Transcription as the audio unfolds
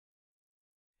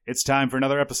It's time for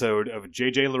another episode of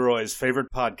JJ Leroy's favorite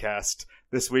podcast.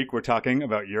 This week we're talking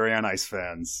about Yuri on Ice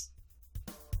fans.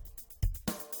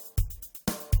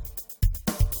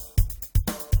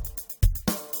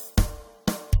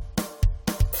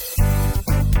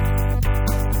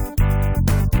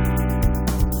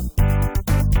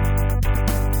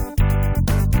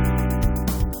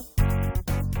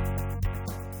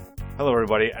 Hello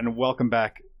everybody, and welcome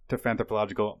back to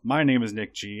Fanthropological. My name is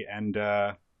Nick G, and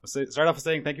I'll start off with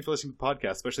saying thank you for listening to the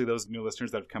podcast, especially those new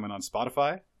listeners that have come in on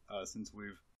Spotify, since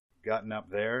we've gotten up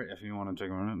there. If you want to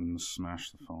take a minute and smash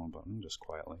the follow button just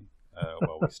quietly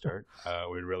while we start,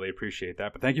 we'd really appreciate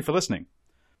that. But thank you for listening.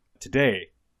 Today,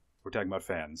 we're talking about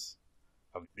fans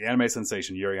of the anime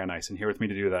sensation Yuri on Ice, and here with me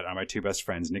to do that are my two best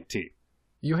friends, Nick T.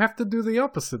 You have to do the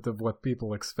opposite of what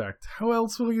people expect. How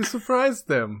else will you surprise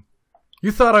them?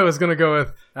 You thought I was going to go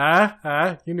with,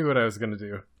 you knew what I was going to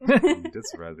do. You did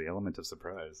surprise, the element of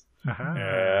surprise.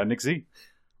 Nick Z.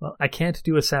 Well, I can't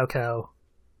do a sow cow,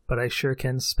 but I sure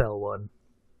can spell one.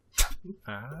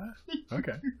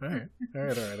 Okay. All right.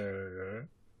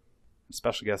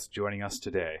 Special guest joining us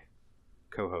today,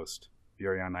 co-host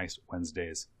Yuri on Ice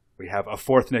Wednesdays. We have a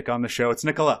fourth Nick on the show. It's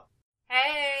Nicola.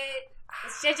 Hey,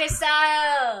 it's JJ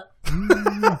Style.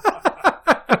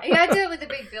 You gotta do it with a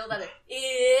big build on it.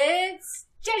 It's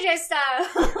JJ Style.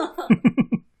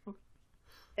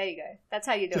 There you go. That's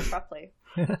how you do it properly.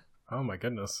 Oh my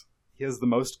goodness. He has the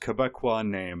most Quebecois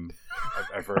name I've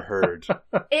ever heard.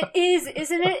 It is,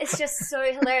 isn't it? It's just so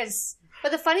hilarious.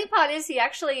 But the funny part is he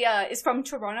actually is from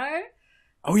Toronto.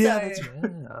 Oh yeah, so, that's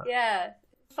right. Yeah.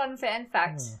 Fun fan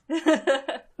fact.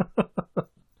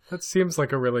 That seems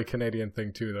like a really Canadian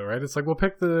thing too, though, right? It's like, we'll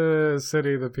pick the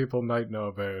city that people might know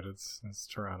about. It's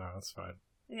Toronto. It's fine.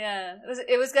 Yeah.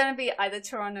 It was going to be either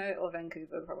Toronto or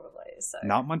Vancouver, probably. So.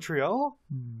 Not Montreal?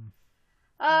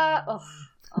 Oh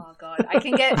god. I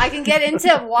can get into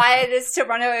why it is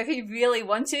Toronto if you really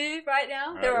want to right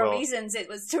now. There are reasons it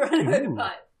was Toronto,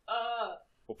 but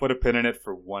we'll put a pin in it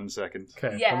for 1 second.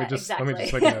 Okay. Yeah, let me just exactly.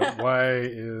 make a note. Why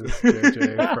is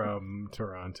JJ from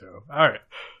Toronto? All right.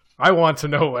 I want to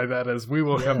know why that is. We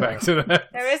will come back to that.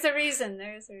 There is a reason.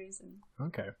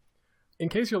 Okay. In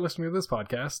case you're listening to this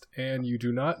podcast and you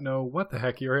do not know what the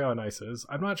heck Yuri on Ice is,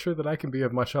 I'm not sure that I can be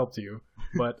of much help to you,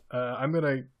 but I'm going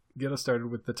to get us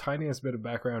started with the tiniest bit of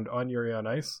background on Yuri on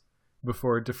Ice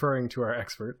before deferring to our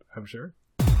expert, I'm sure.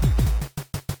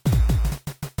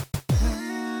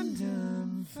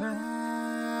 Random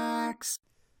Facts.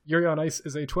 Yuri on Ice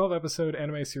is a 12-episode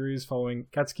anime series following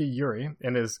Katsuki Yuri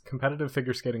in his competitive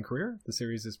figure skating career. The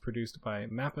series is produced by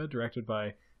MAPPA, directed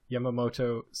by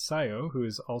Yamamoto Sayo, who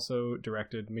has also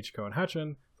directed Michiko and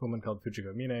Hachin, a woman called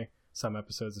Fujiko Mine, some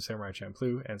episodes of Samurai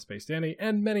Champloo and Space Danny,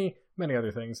 and many, many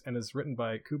other things, and is written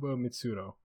by Kubo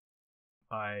Mitsuro.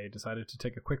 I decided to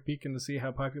take a quick peek and to see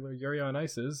how popular Yuri on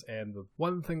Ice is, and the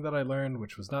one thing that I learned,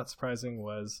 which was not surprising,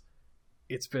 was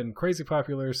it's been crazy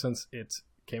popular since it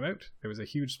came out. There was a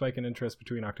huge spike in interest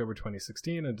between October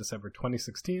 2016 and December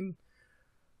 2016,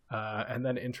 and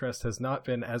then interest has not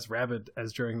been as rabid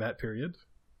as during that period,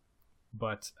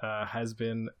 but has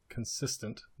been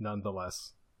consistent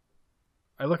nonetheless.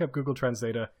 I look up Google Trends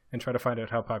data and try to find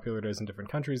out how popular it is in different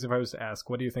countries. If I was to ask,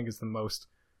 what do you think is the most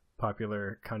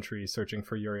popular country searching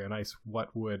for Yuri on Ice,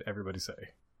 what would everybody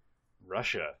say?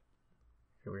 Russia.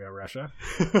 Here we go, Russia.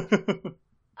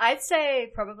 I'd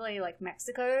say probably like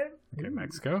Mexico. Okay,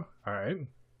 Mexico. All right. I'm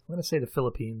going to say the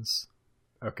Philippines.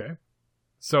 Okay.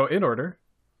 So in order,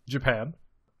 Japan.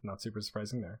 Not super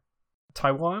surprising there.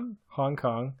 Taiwan, Hong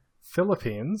Kong,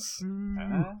 Philippines,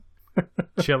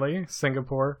 Chile,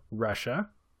 Singapore, Russia.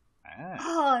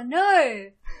 Oh,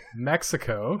 no.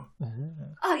 Mexico.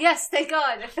 Oh, yes, thank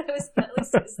God. At least it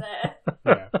was there.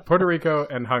 Yeah. Puerto Rico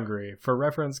and Hungary. For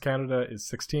reference, Canada is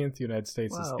 16th, United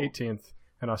States is 18th,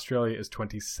 and Australia is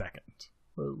 22nd.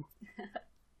 Whoa.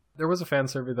 There was a fan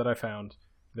survey that I found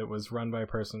that was run by a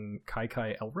person, Kai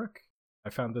Elric.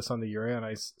 I found this on the Yuri on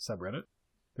Ice subreddit.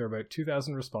 There were about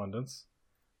 2,000 respondents.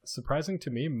 Surprising to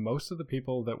me, most of the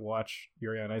people that watch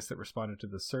Yuri on Ice that responded to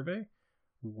this survey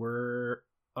were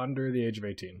under the age of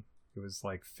 18. It was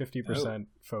like 50%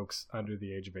 folks under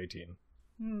the age of 18.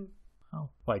 Oh.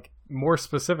 Like, more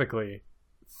specifically,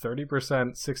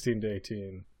 30% 16 to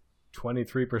 18,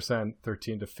 23%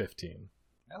 13 to 15.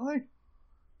 Really?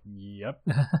 Yep.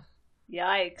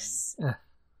 Yikes.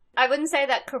 I wouldn't say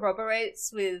that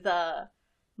corroborates with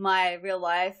my real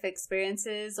life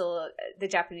experiences or the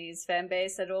Japanese fan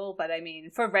base at all, but I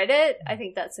mean, for Reddit, I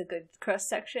think that's a good cross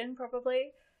section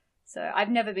probably. So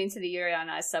I've never been to the Yuri on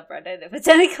Ice subreddit. If it's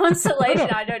any consolation,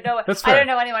 I don't know. I don't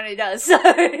know anyone who does. So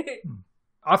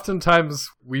Oftentimes,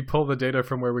 we pull the data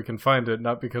from where we can find it,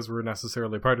 not because we're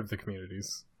necessarily part of the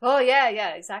communities. Oh, yeah,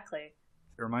 exactly.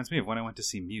 It reminds me of when I went to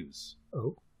see Muse.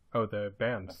 Oh, the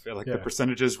band. I feel like the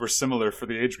percentages were similar for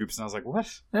the age groups, and I was like,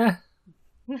 what? Am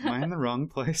I in the wrong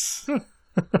place?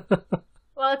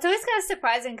 Well, it's always kind of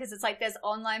surprising because it's like there's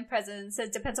online presence.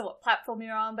 It depends on what platform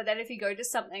you're on. But then if you go to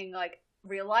something like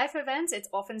real life events, it's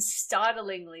often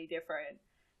startlingly different,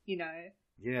 you know?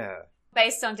 Yeah.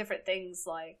 Based on different things,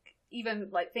 like even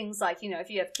like things like, you know,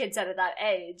 if you have kids that are that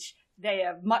age, they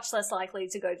are much less likely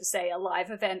to go to, say, a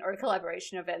live event or a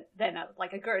collaboration event than a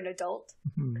grown adult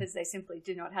because they simply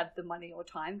do not have the money or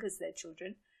time because they're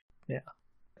children. Yeah.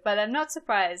 But I'm not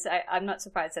surprised. I'm not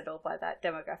surprised at all by that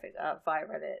demographic via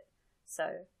Reddit. So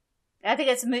I think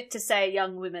it's moot to say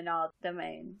young women are the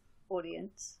main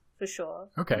audience, for sure.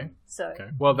 Okay. Okay.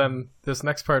 Well, then this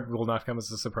next part will not come as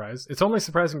a surprise. It's only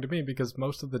surprising to me because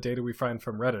most of the data we find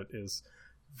from Reddit is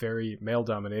very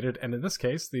male-dominated. And in this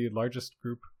case, the largest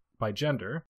group by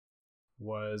gender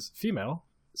was female,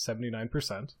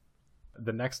 79%.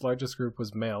 The next largest group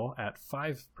was male at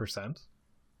 5%.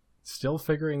 Still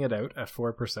figuring it out at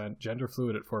 4%, gender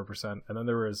fluid at 4%, and then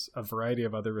there was a variety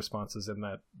of other responses in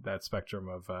that spectrum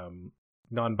of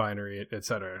non-binary,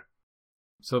 etc.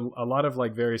 So a lot of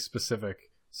like very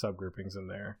specific subgroupings in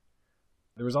there.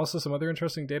 There was also some other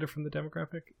interesting data from the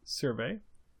demographic survey.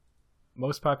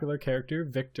 Most popular character,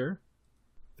 Victor,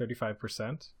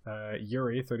 35%.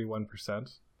 Yuri,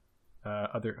 31%.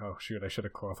 I should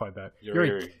have qualified that.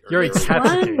 Yuri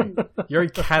Katsuki. Yuri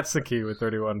Katsuki with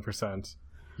 31%.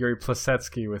 Yuri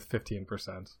Plasetsky with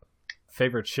 15%.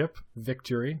 Favorite ship,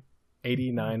 Victory,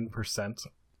 89%.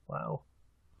 Wow.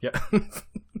 Yeah.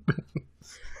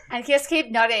 And just keep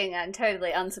nodding and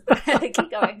totally unsurprised.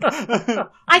 Keep going.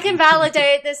 I can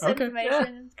validate this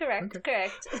information. Yeah.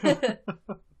 Correct.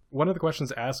 One of the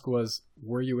questions asked was,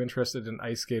 were you interested in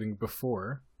ice skating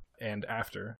before and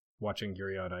after watching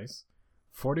Yuri on Ice?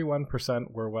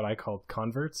 41% were what I called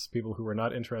converts, people who were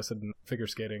not interested in figure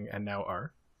skating and now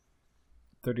are.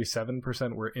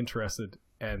 37% were interested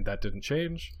and that didn't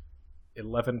change.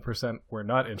 11% were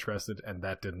not interested and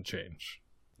that didn't change.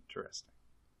 Interesting.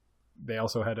 They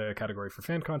also had a category for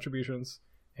fan contributions,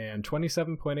 and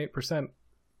 27.8%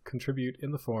 contribute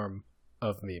in the form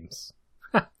of memes.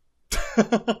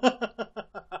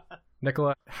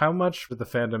 Nicola, how much of the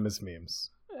fandom is memes?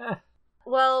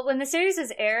 Well, when the series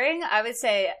was airing, I would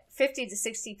say 50 to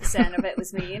 60% of it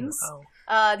was memes.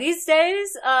 Wow. These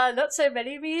days, not so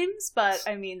many memes, but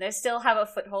I mean, they still have a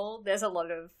foothold. There's a lot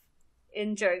of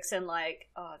in-jokes and like,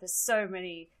 there's so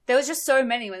many. There was just so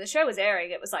many. When the show was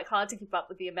airing, it was like hard to keep up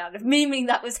with the amount of memeing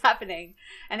that was happening.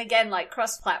 And again, like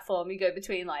cross-platform, you go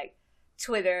between like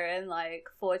Twitter and like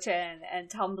 4chan and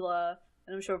Tumblr,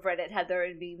 and I'm sure Reddit had their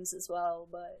own memes as well,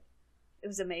 but it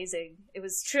was amazing. It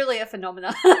was truly a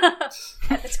phenomenon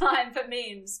at the time for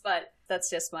memes, but that's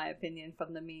just my opinion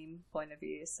from the meme point of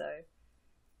view. So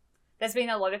there's been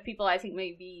a lot of people, I think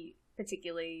maybe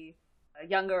particularly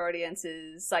younger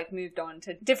audiences, like moved on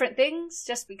to different things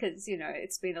just because, you know,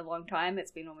 it's been a long time.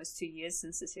 It's been almost 2 years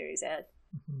since the series aired.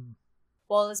 Mm-hmm.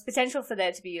 Well, there's potential for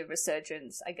there to be a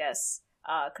resurgence, I guess,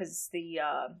 because they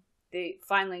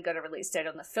finally got a release date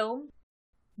on the film.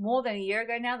 More than a year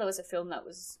ago now, there was a film that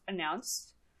was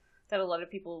announced that a lot of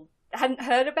people hadn't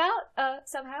heard about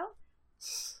somehow.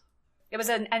 It was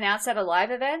announced at a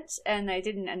live event, and they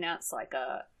didn't announce like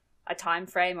a time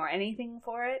frame or anything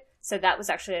for it. So that was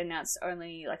actually announced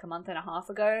only like a month and a half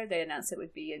ago. They announced it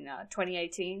would be in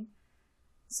 2018.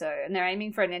 So, and they're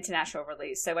aiming for an international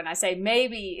release. So when I say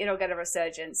maybe it'll get a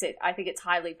resurgence, I think it's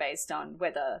highly based on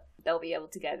whether they'll be able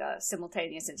to get a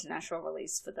simultaneous international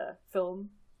release for the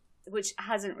film, which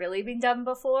hasn't really been done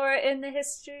before in the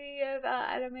history of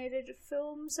animated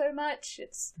film so much.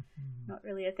 It's not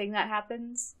really a thing that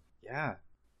happens. Yeah.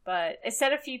 But it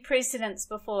set a few precedents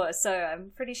before, so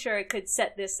I'm pretty sure it could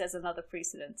set this as another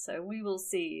precedent. So we will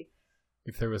see.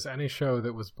 If there was any show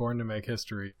that was born to make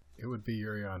history, it would be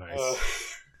Yuri on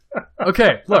Ice.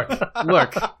 Okay, look.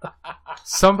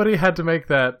 Somebody had to make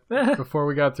that before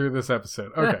we got through this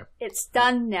episode. Okay. It's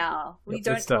done now. We Yep,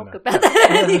 don't talk now. about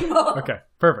that anymore. Okay,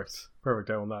 perfect. I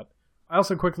will not. I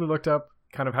also quickly looked up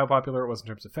kind of how popular it was in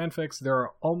terms of fanfics. There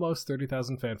are almost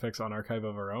 30,000 fanfics on Archive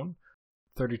of Our Own.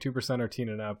 32% are teen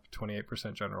and up,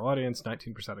 28% general audience,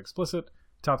 19% explicit.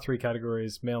 Top 3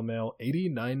 categories, male,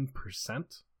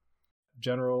 89%.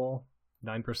 General,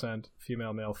 9%.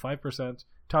 Female, male, 5%.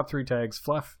 Top 3 tags,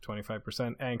 fluff,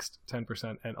 25%. Angst,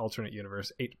 10%. And alternate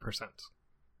universe, 8%.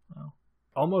 Wow.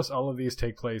 Almost all of these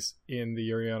take place in the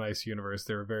Yuri on Ice universe.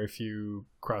 There are very few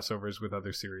crossovers with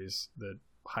other series. The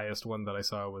highest one that I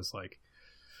saw was like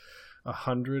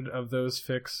 100 of those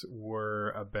fics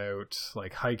were about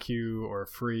like Haikyuu or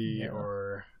Free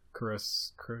or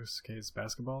Kurosuke's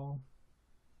basketball.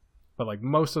 But like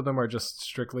most of them are just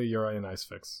strictly Yuri on Ice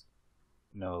fics.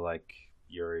 No, like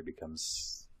Yuri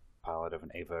becomes pilot of an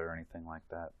Ava or anything like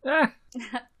that.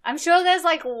 I'm sure there's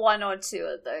like one or two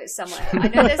of those somewhere. I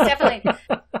know there's definitely.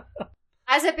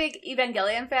 As a big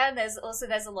Evangelion fan, there was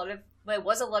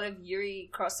a lot of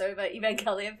Yuri crossover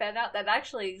Evangelion fan out that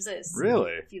actually exists.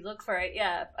 Really? If you look for it,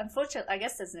 yeah. Unfortunately, I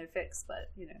guess there's no fix,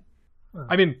 but you know.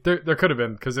 I mean, there could have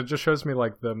been, because it just shows me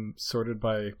like them sorted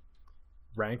by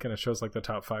rank, and it shows like the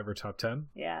top 5 or top 10.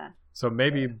 Yeah. So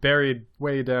maybe buried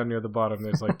way down near the bottom,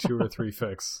 there's like 2 or 3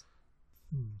 fics.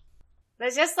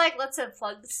 There's just like lots of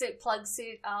plug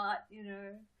suit art, you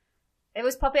know. It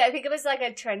was popular. I think it was like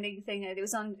a trending thing.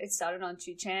 It started on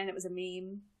 2chan. It was a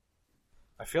meme.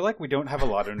 I feel like we don't have a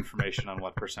lot of information on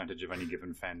what percentage of any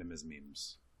given fandom is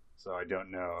memes. So I don't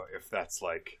know if that's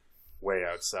like way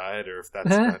outside or if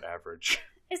that's about average.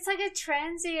 It's like a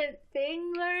transient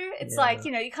thing, though. It's like,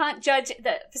 you know, you can't judge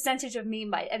the percentage of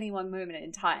meme by any one moment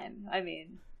in time. I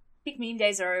mean, I think meme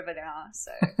days are over now,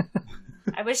 so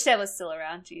I wish they were still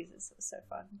around. Jesus, it was so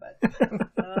fun.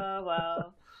 But, oh,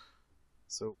 well.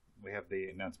 So we have the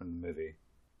announcement of the movie,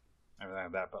 everything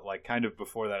like that, but like kind of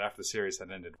before that, after the series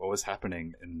had ended, what was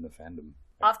happening in the fandom?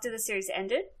 After the series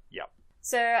ended? Yep.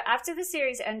 So after the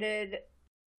series ended,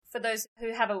 for those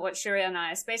who haven't watched Yuri on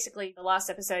Ice, basically the last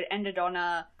episode ended on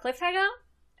a cliffhanger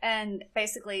and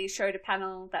basically showed a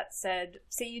panel that said,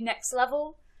 "See you next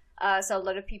level." So a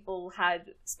lot of people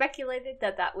had speculated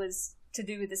that that was to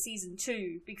do with the season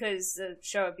 2 because the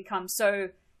show had become so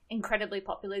incredibly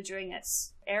popular during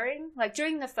its airing. Like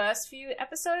during the first few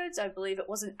episodes, I believe it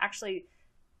wasn't actually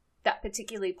that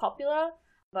particularly popular,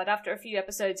 but after a few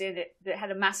episodes in, it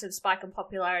had a massive spike in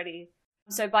popularity.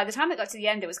 So by the time it got to the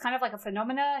end, it was kind of like a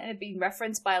phenomena, and it had been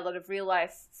referenced by a lot of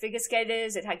real-life figure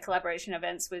skaters. It had collaboration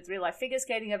events with real-life figure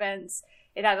skating events.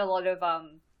 It had a lot of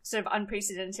sort of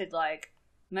unprecedented like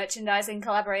merchandising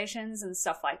collaborations and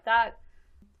stuff like that.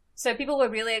 So people were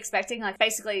really expecting like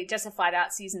basically just a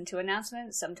flat-out season 2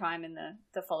 announcement sometime in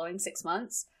the following 6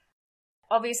 months.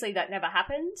 Obviously that never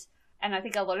happened, and I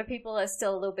think a lot of people are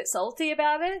still a little bit salty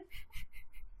about it.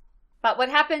 But what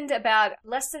happened about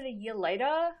less than a year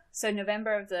later, so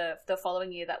November of the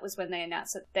following year, that was when they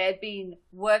announced that they had been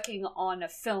working on a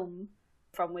film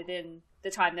from within the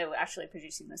time they were actually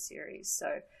producing the series.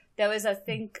 So there was, I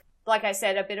think, like I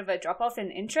said, a bit of a drop-off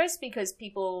in interest because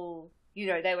people, you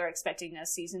know, they were expecting a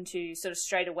season 2 sort of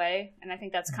straight away. And I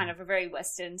think that's kind of a very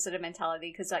Western sort of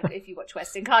mentality because, like, if you watch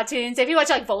Western cartoons, if you watch,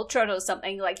 like, Voltron or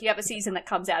something, like, you have a season that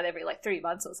comes out every, like, 3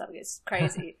 months or something. It's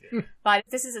crazy. But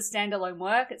this is a standalone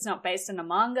work. It's not based on a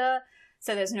manga,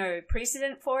 so there's no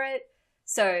precedent for it.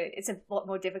 So it's a lot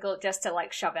more difficult just to,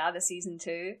 like, shove out a season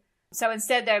 2. So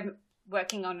instead, they're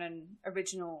working on an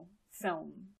original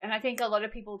film. And I think a lot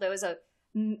of people, there was a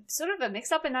sort of a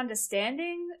mix-up in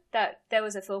understanding that there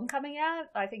was a film coming out.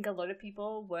 I think a lot of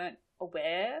people weren't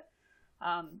aware.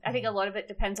 I think a lot of it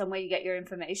depends on where you get your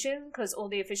information, because all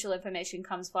the official information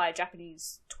comes via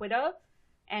Japanese Twitter,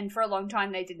 and for a long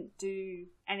time they didn't do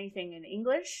anything in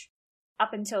English,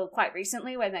 up until quite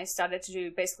recently when they started to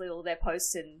do basically all their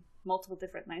posts in multiple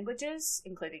different languages,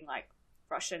 including like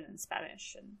Russian and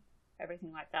Spanish and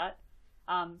everything like that.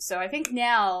 So I think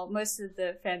now most of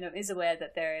the fandom is aware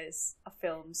that there is a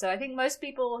film. So I think most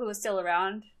people who are still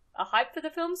around are hyped for the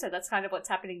film. So that's kind of what's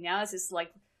happening now, is this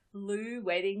like Lou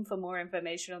waiting for more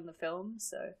information on the film.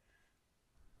 So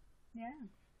yeah,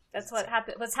 that's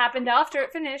what's happened after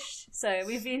it finished. So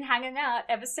we've been hanging out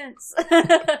ever since.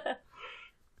 It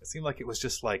seemed like it was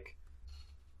just like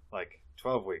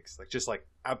 12 weeks, like just like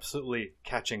absolutely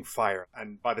catching fire.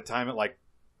 And by the time it like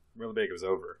really big, it was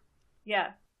over.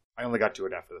 Yeah. I only got to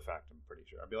it after the fact, I'm pretty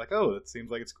sure. I'd be like, oh, it seems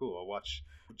like it's cool. I'll watch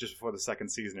just before the second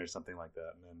season or something like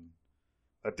that. And then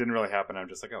that didn't really happen. I'm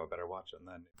just like, oh, I better watch it. And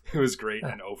then it was great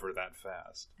and over that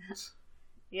fast.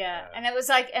 Yeah. And it was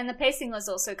like, and the pacing was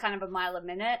also kind of a mile a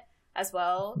minute as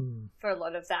well for a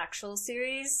lot of the actual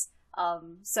series.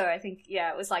 So I think,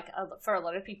 yeah, it was like, for a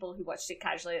lot of people who watched it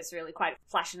casually, it's really quite a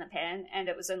flash in the pan. And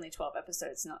it was only 12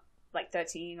 episodes, not like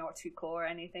 13 or 2 core or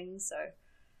anything. So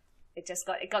it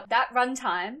got that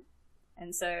runtime,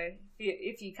 and so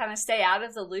if you kind of stay out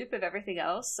of the loop of everything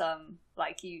else,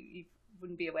 like you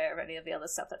wouldn't be aware of any of the other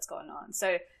stuff that's going on.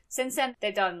 So since then,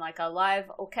 they've done like a live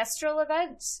orchestral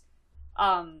event,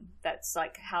 that's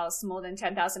like housed more than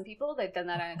 10,000 people. They've done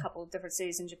that in a couple of different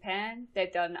cities in Japan.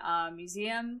 They've done a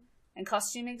museum and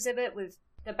costume exhibit with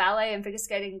the ballet and figure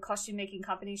skating costume making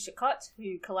company Shikot,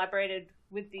 who collaborated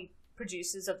with the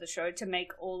producers of the show to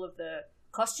make all of the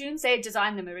costumes. They had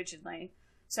designed them originally.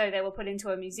 So they were put into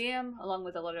a museum along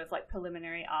with a lot of like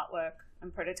preliminary artwork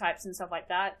and prototypes and stuff like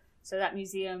that. So that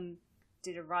museum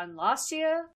did a run last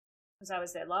year, because I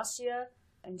was there last year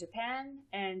in Japan.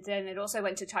 And then it also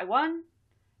went to Taiwan.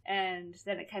 And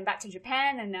then it came back to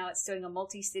Japan, and now it's doing a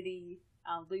multi-city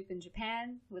loop in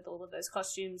Japan with all of those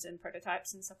costumes and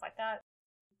prototypes and stuff like that.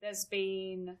 There's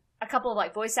been a couple of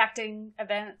like voice acting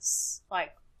events,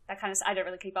 like that kind of. I don't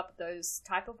really keep up with those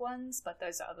type of ones, but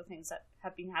those are other things that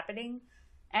have been happening.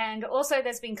 And also,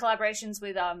 there's been collaborations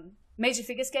with major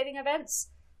figure skating events.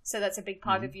 So that's a big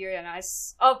part of Yuri on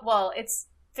Ice. Oh well, it's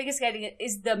figure skating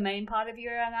is the main part of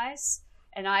Yuri on Ice,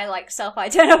 and I like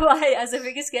self-identify as a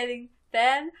figure skating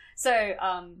fan. So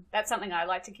that's something I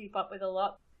like to keep up with a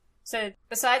lot. So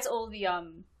besides all the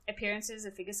appearances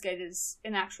of figure skaters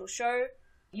in the actual show,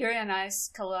 Yuri on Ice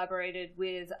collaborated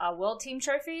with our World Team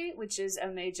Trophy, which is a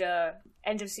major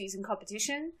end-of-season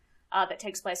competition that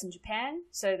takes place in Japan.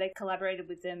 So they collaborated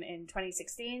with them in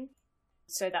 2016.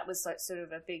 So that was like sort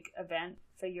of a big event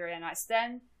for Yuri on Ice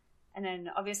then. And then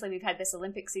obviously we've had this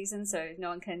Olympic season, so no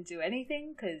one can do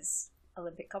anything because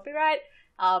Olympic copyright.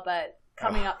 But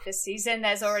coming up this season,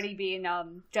 there's already been,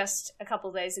 just a couple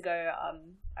of days ago,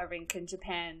 a rink in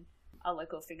Japan, a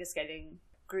local figure skating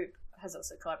group has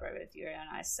also collaborated with Yuri on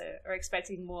Ice. So we're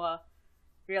expecting more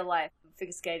real-life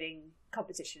figure skating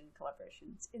competition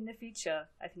collaborations in the future,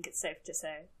 I think it's safe to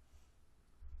say.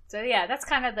 So yeah, that's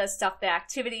kind of the stuff, the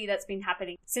activity that's been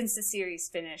happening since the series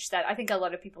finished, that I think a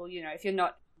lot of people, you know, if you're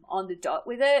not on the dot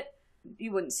with it,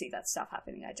 you wouldn't see that stuff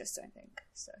happening, I just don't think.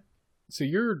 So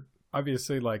you're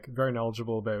obviously like very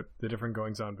knowledgeable about the different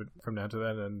goings on from now to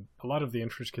then and a lot of the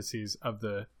intricacies of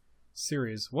the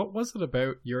series. What was it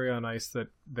about Yuri on Ice that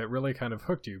really kind of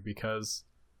hooked you? Because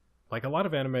like a lot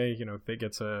of anime, you know, they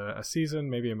get a season,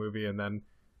 maybe a movie, and then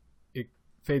it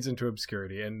fades into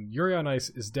obscurity. And Yuri on Ice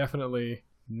is definitely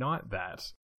not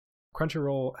that.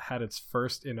 Crunchyroll had its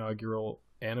first inaugural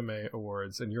anime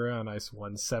awards, and Yuri on Ice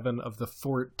won 7 of the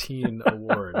 14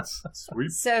 awards.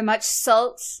 Sweet. So much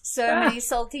salt, so many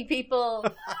salty people.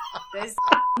 Those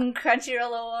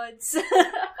Crunchyroll awards.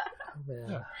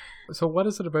 Yeah. So what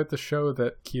is it about the show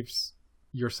that keeps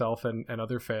yourself and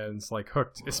other fans like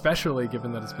hooked, especially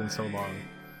given that it's been so long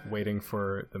waiting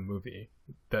for the movie?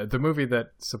 The movie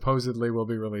that supposedly will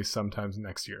be released sometime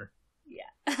next year.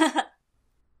 Yeah.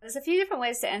 There's a few different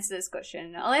ways to answer this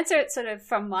question. I'll answer it sort of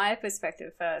from my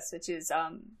perspective first, which is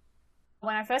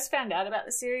when I first found out about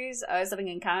the series, I was living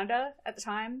in Canada at the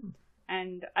time,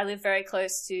 and I live very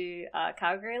close to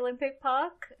Calgary Olympic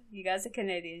Park. You guys are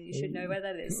Canadian, you should know where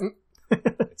that is.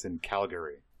 It's in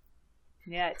Calgary.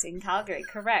 Yeah, it's in Calgary,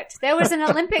 correct. There was an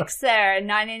Olympics there in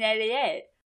 1988. It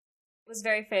was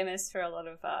very famous for a lot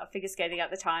of figure skating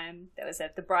at the time. There was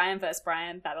the Brian versus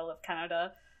Brian Battle of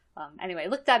Canada. Anyway,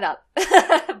 look that up.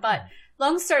 But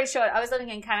long story short, I was living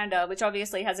in Canada, which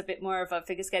obviously has a bit more of a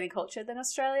figure skating culture than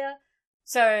Australia.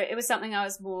 So it was something I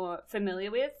was more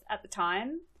familiar with at the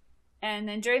time. And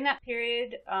then during that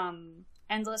period,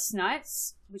 Endless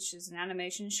Nights, which is an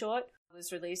animation short,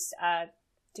 was released at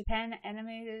Japan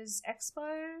Animators Expo,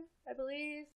 I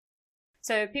believe.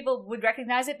 So people would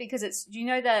recognize it because it's, do you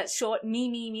know the short Me,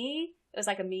 Me, Me? It was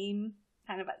like a meme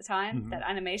kind of at the time, that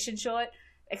animation short.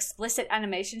 Explicit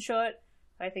animation short.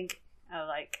 I think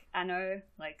like Anno,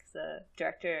 like the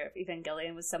director of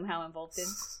Evangelion, was somehow involved in.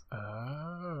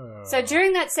 Oh. So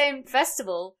during that same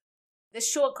festival, this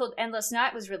short called Endless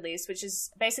Night was released, which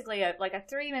is basically a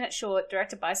 3-minute short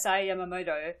directed by Saya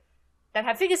Yamamoto that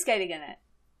had figure skating in it.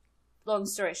 Long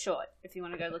story short, if you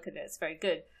want to go look at it, it's very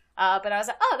good. But I was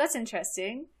like, oh, that's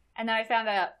interesting. And then I found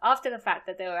out after the fact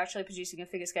that they were actually producing a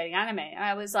figure skating anime. And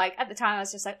I was like, at the time, I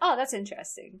was just like, oh, that's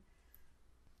interesting.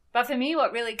 But for me,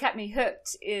 what really kept me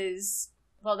hooked is,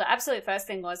 well, the absolute first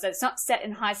thing was that it's not set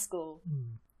in high school.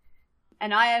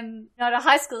 And I am not a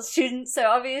high school student, so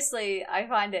obviously I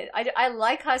find it, I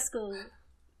like high school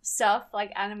stuff,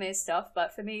 like anime stuff,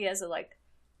 but for me as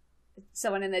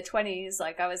someone in their 20s,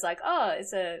 I was like, oh,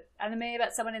 it's an anime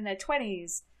about someone in their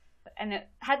 20s. And it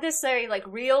had this very,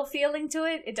 real feeling to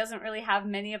it. It doesn't really have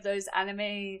many of those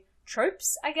anime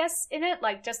tropes, I guess, in it,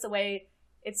 just the way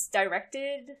it's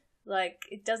directed.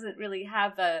 It doesn't really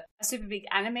have a super big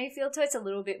anime feel to it. It's a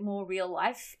little bit more real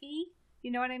life-y.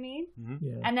 You know what I mean? Mm-hmm.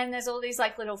 Yeah. And then there's all these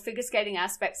little figure skating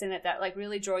aspects in it that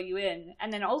really draw you in.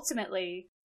 And then ultimately,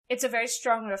 it's a very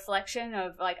strong reflection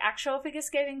of actual figure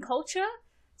skating culture.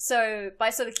 So by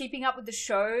sort of keeping up with the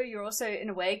show, you're also in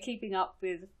a way keeping up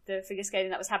with the figure skating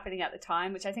that was happening at the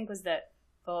time, which I think was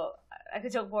I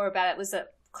could talk more about it, was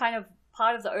that kind of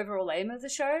part of the overall aim of the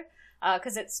show,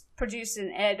 because it's produced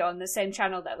and aired on the same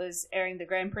channel that was airing the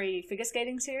Grand Prix figure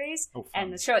skating series. Oh,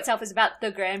 and the show itself is about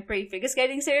the Grand Prix figure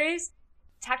skating series.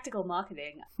 Tactical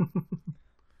marketing.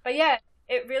 But yeah,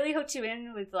 it really hooked you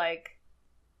in with like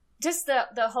just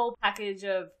the whole package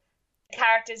of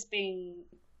characters being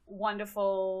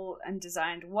wonderful and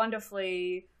designed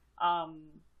wonderfully.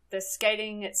 The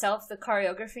skating itself, the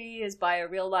choreography is by a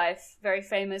real life, very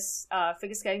famous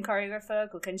figure skating choreographer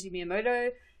called Kenji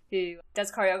Miyamoto, who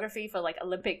does choreography for like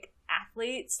Olympic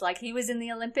athletes. Like he was in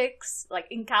the Olympics, like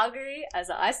in Calgary as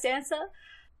an ice dancer.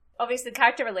 Obviously, the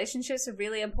character relationships are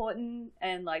really important,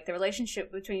 and like the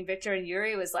relationship between Victor and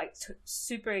Yuri was like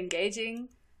super engaging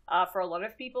for a lot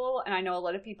of people. And I know a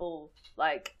lot of people,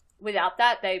 like without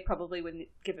that, they probably wouldn't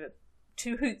give a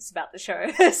two hoots about the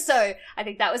show. So I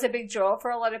think that was a big draw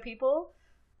for a lot of people.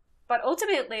 But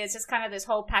ultimately, it's just kind of this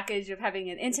whole package of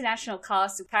having an international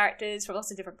cast of characters from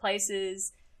lots of different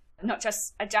places, not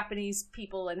just a Japanese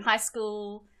people in high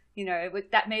school. You know,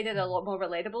 that made it a lot more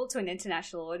relatable to an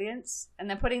international audience. And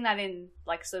then putting that in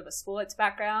like sort of a sports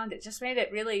background, it just made it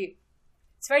really,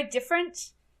 it's very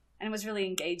different and it was really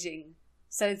engaging.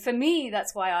 So for me,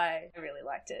 that's why I really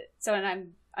liked it. So,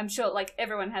 and I'm sure like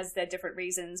everyone has their different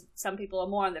reasons. Some people are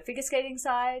more on the figure skating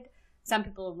side. Some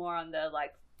people are more on the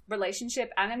like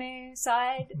relationship anime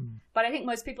side. But I think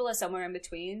most people are somewhere in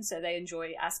between. So they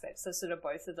enjoy aspects of sort of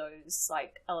both of those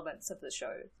like elements of the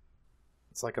show.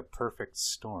 It's like a perfect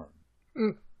storm.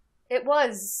 It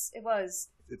was.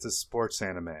 It's a sports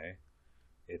anime.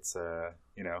 It's a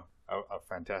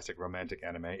fantastic romantic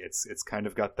anime. It's kind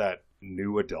of got that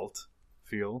new adult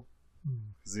feel,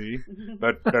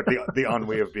 but the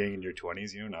ennui of being in your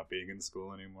 20s, not being in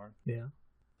school anymore. Yeah.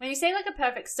 When you say like a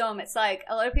perfect storm, it's like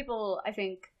a lot of people, I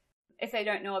think, if they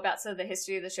don't know about sort of the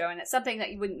history of the show, and it's something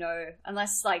that you wouldn't know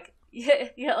unless like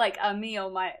like me or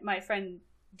my friend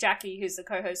Jackie, who's the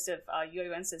co-host of Yuri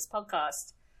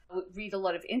podcast, would read a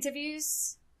lot of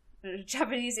interviews,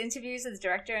 Japanese interviews with the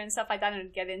director and stuff like that,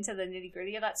 and get into the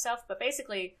nitty-gritty of that stuff. But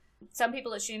basically, some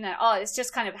people assume that, it's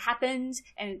just kind of happened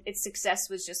and its success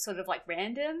was just sort of like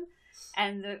random.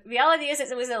 And the reality is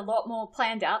it was a lot more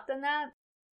planned out than that.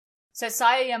 So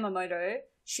Saya Yamamoto,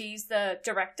 she's the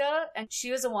director, and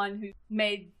she was the one who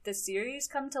made the series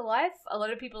come to life. A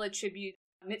lot of people attribute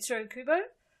Mitsuru Kubo,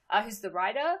 who's the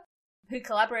writer, who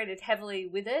collaborated heavily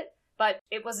with it, but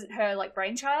it wasn't her like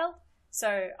brainchild.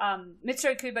 So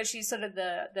Mitsuru Kubo, she's sort of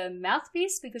the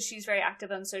mouthpiece because she's very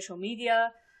active on social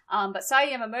media. But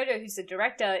Saya Yamamoto, who's the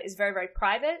director, is very, very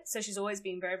private. So she's always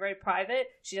been very, very private.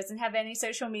 She doesn't have any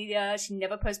social media. She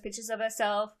never posts pictures of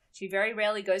herself. She very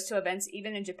rarely goes to events,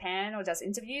 even in Japan, or does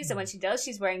interviews. And when she does,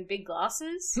 she's wearing big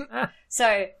glasses.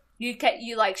 So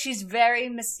she's very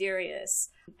mysterious.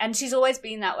 And she's always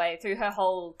been that way through her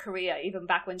whole career, even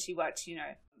back when she worked,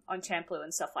 on Champloo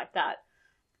and stuff like that.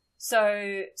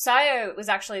 So Sayo was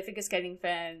actually a figure skating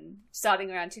fan starting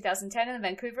around 2010 in the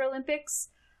Vancouver Olympics.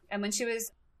 And when she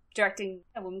was directing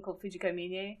a woman called Fujiko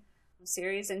Mine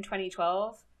series in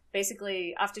 2012,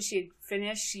 basically after she had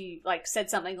finished, she said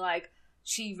something like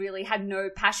she really had no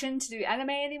passion to do anime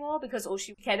anymore because all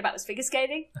she cared about was figure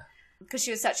skating because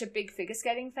she was such a big figure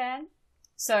skating fan.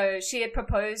 So she had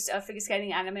proposed a figure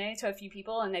skating anime to a few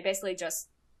people and they basically just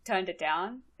turned it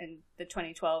down in the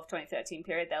 2012-2013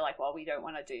 period. They're like, well, we don't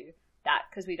want to do that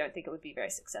because we don't think it would be very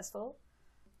successful.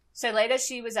 So later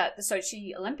she was at the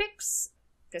Sochi Olympics,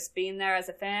 just being there as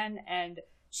a fan, and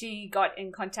she got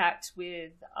in contact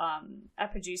with a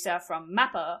producer from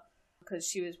MAPPA because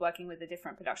she was working with a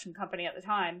different production company at the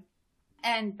time.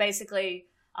 And basically,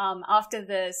 after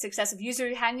the success of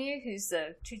Yuzuru Hanyu, who's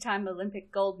the 2-time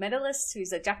Olympic gold medalist,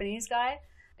 who's a Japanese guy,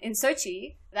 in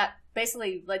Sochi, that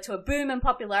basically led to a boom in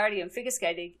popularity in figure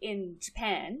skating in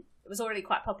Japan. It was already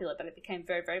quite popular, but it became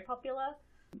very, very popular.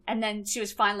 And then she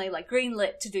was finally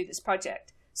greenlit to do this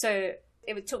project. So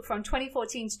it took from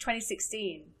 2014 to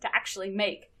 2016 to actually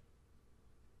make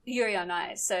Yuri on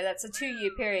Ice. So that's a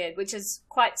 2-year period, which is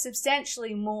quite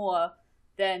substantially more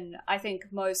than I think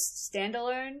most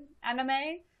standalone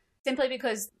anime, simply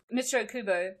because Mitsuru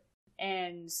Kubo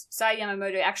and Saya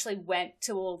Yamamoto actually went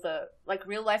to all the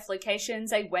real life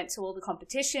locations. They went to all the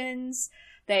competitions.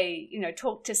 They,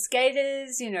 talked to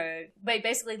skaters, they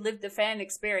basically lived the fan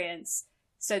experience.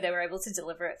 So they were able to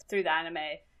deliver it through the anime.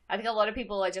 I think a lot of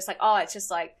people are just it's just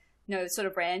sort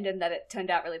of random that it turned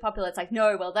out really popular. It's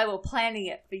no, well, they were planning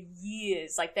it for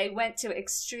years. They went to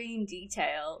extreme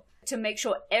detail to make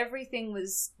sure everything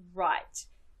was right.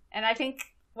 And I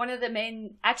think one of the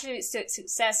main attributes to its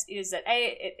success is that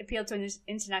A, it appealed to an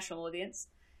international audience,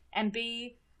 and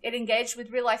B, it engaged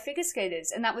with real life figure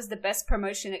skaters, and that was the best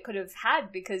promotion it could have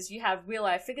had, because you have real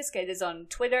life figure skaters on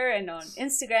Twitter and on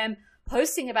Instagram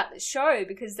posting about the show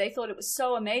because they thought it was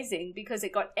so amazing, because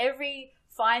it got every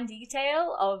fine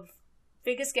detail of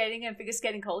figure skating and figure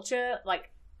skating culture like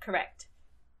correct.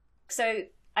 So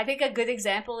I think a good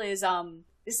example is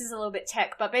this is a little bit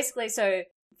tech, but basically, so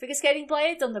figure skating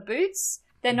blades on the boots,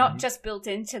 they're not just built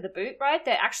into the boot, right?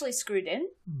 They're actually screwed in.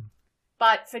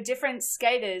 But for different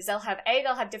skaters, they'll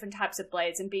have different types of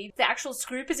blades, and B, the actual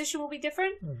screw position will be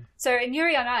different. So in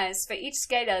Yuri on Ice, for each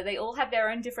skater, they all have their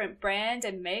own different brand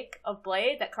and make of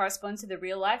blade that correspond to the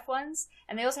real life ones.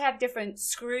 And they also have different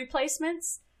screw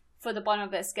placements for the bottom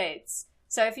of their skates.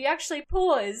 So if you actually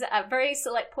pause at very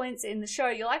select points in the show,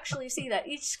 you'll actually see that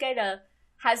each skater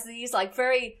has these like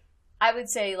very, I would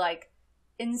say like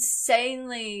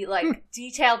insanely like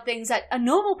detailed things that a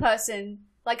normal person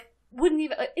like wouldn't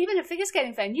even a figure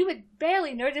skating fan, you would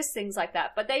barely notice things like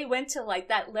that. But they went to like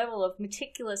that level of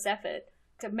meticulous effort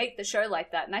to make the show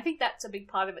like that. And I think that's a big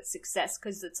part of its success,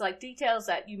 because it's like details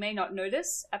that you may not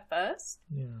notice at first,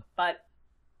 but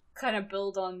kind of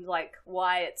build on like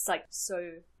why it's like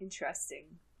so interesting,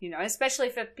 you know, especially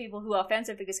for people who are fans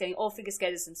of figure skating or figure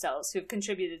skaters themselves who've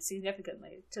contributed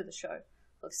significantly to the show,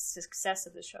 the success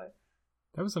of the show.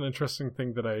 That was an interesting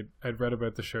thing that I'd read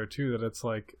about the show too, that it's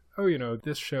like, oh, you know,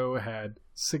 this show had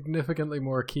significantly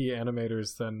more key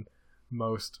animators than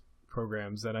most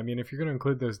programs. And I mean, if you're going to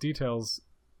include those details,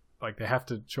 like they have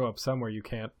to show up somewhere. You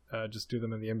can't just do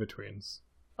them in the in-betweens.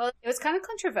 Well, it was kind of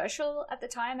controversial at the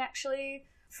time, actually.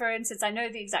 For instance, I know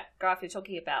the exact graph you're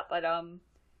talking about, but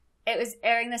it was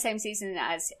airing the same season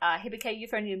as Hibike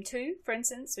Euphonium 2, for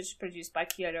instance, which was produced by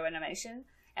Kyoto Animation.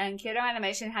 And Kyoto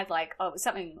Animation had like,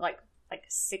 something like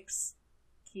 6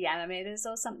 key animators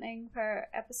or something per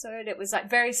episode. It was like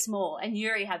very small, and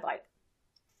Yuri had like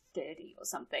 30 or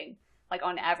something, like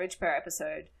on average per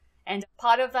episode. And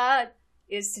part of that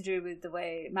is to do with the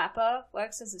way MAPPA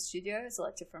works as a studio. It's a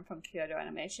lot different from Kyoto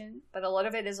Animation, but a lot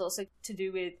of it is also to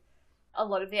do with a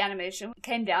lot of the animation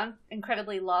came down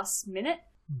incredibly last minute,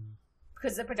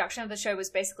 because the production of the show was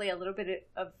basically a little bit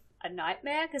of a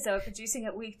nightmare, because they were producing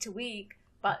it week to week.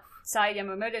 But Sai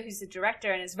Yamamoto, who's the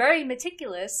director and is very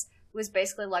meticulous, was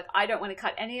basically like, I don't want to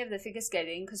cut any of the figure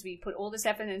skating because we put all this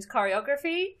effort into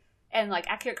choreography and like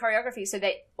accurate choreography. So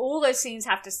all those scenes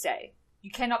have to stay.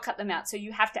 You cannot cut them out. So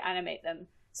you have to animate them.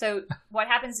 So what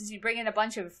happens is you bring in a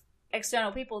bunch of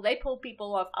external people. They pull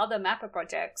people off other MAPPA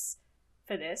projects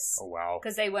for this. Oh, wow.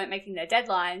 Because they weren't making their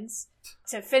deadlines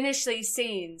to finish these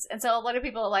scenes. And so a lot of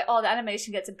people are like, oh, the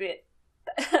animation gets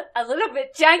a little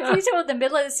bit janky toward the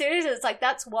middle of the series. And it's like,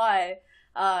 that's why.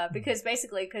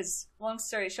 Because long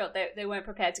story short, they weren't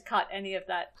prepared to cut any of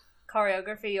that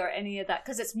choreography or any of that.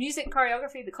 Because it's music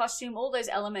choreography, the costume, all those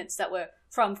elements that were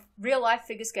from real life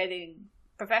figure skating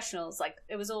professionals. Like,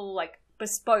 it was all like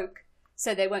bespoke.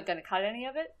 So they weren't going to cut any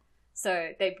of it. So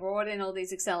they brought in all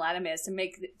these external animators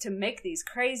to make these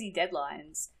crazy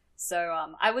deadlines. So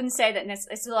I wouldn't say that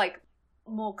it's like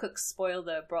more cooks spoil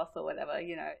the broth or whatever,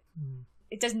 you know.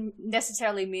 It doesn't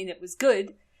necessarily mean it was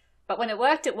good, but when it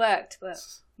worked, it worked. But,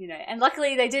 you know, and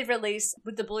luckily they did release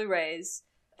with the Blu-rays.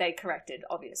 They corrected,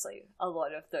 obviously, a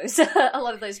lot of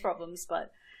those problems.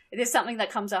 But it is something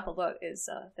that comes up a lot, is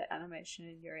the animation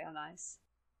in Yuri on Ice.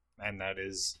 And that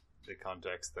is the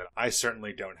context that I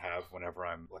certainly don't have whenever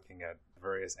I'm looking at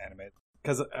various anime.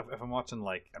 Because if I'm watching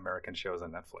like American shows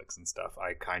on Netflix and stuff,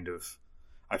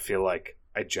 I feel like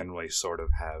I generally sort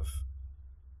of have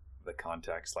the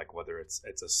context, like whether it's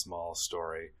a small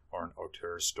story or an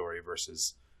auteur story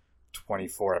versus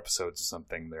 24 episodes of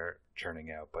something they're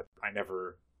churning out. But I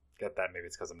never get that. Maybe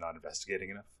it's because I'm not investigating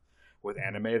enough. With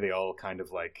anime, they all kind of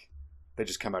like, they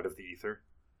just come out of the ether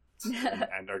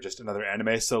and are just another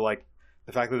anime. So like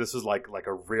the fact that this was like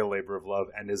a real labor of love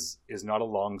and is not a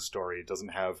long story. It doesn't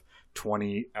have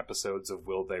 20 episodes of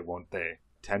will they, won't they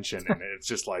tension. And it's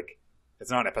just like, it's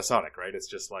not episodic, right? It's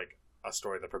just like a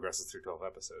story that progresses through 12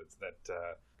 episodes that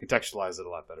contextualize it a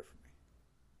lot better for me.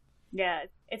 Yeah,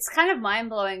 it's kind of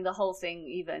mind-blowing, the whole thing,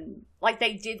 even. Like,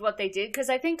 they did what they did, because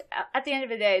I think at the end of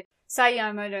the day, Sai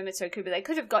Yamamoto and Mitsuo Kubo, they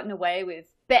could have gotten away with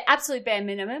absolute bare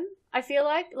minimum, I feel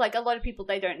like. Like, a lot of people,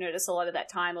 they don't notice a lot of that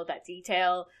time or that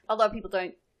detail. A lot of people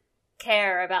don't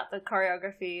care about the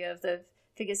choreography of the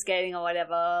figure skating or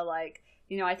whatever. Like,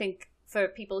 you know, I think for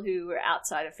people who were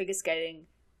outside of figure skating,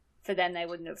 for them, they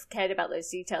wouldn't have cared about those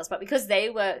details. But because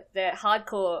they're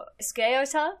hardcore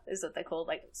sukeota, is what they call,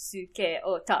 like,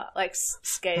 sukeota, like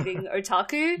skating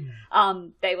otaku,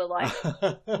 they were like,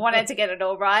 wanted to get it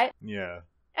all right. Yeah.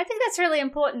 I think that's really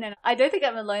important. And I don't think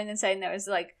I'm alone in saying there was,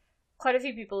 like, quite a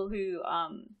few people who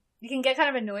you can get kind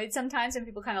of annoyed sometimes when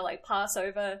people kind of like pass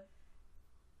over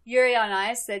Yuri on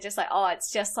Ice. They're just like, oh,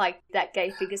 it's just like that gay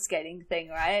figure skating thing,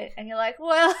 right? And you're like,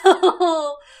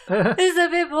 well, there's a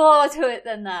bit more to it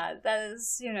than that. That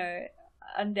is, you know,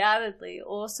 undoubtedly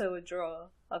also a draw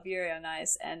of Yuri on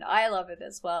Ice, and I love it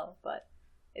as well, but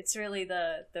it's really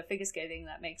the figure skating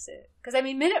that makes it. Because, I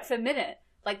mean, minute for minute,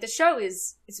 like, the show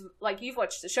it's like, you've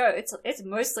watched the show, it's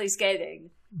mostly skating.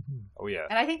 Oh, yeah.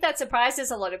 And I think that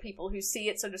surprises a lot of people who see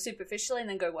it sort of superficially and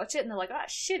then go watch it, and they're like, oh,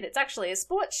 shit, it's actually a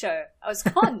sports show. I was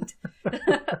conned.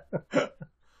 And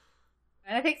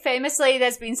I think famously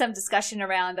there's been some discussion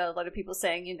around a lot of people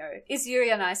saying, you know, is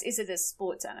Yuri on Ice, is it a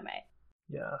sports anime?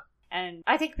 Yeah. And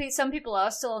I think some people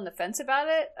are still on the fence about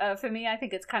it. For me, I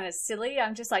think it's kind of silly.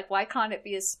 I'm just like, why can't it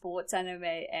be a sports anime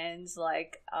and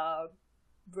like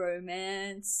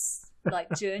romance,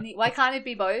 like journey? Why can't it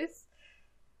be both?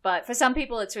 But for some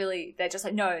people, it's really, they're just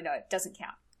like, no, it doesn't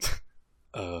count.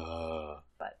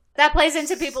 But that plays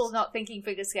into people not thinking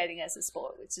figure skating as a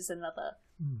sport, which is another.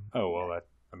 Oh, well, I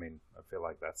feel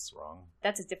like that's wrong.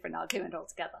 That's a different argument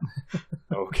altogether.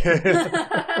 Okay.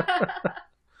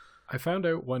 I found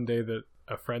out one day that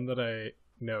a friend that I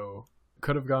know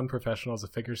could have gone professional as a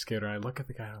figure skater, and I look at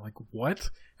the guy and I'm like, what?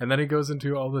 And then he goes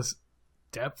into all this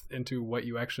depth into what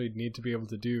you actually need to be able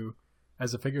to do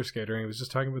as a figure skater, and he was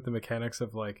just talking about the mechanics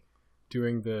of like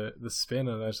doing the spin,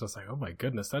 and I was just like, oh my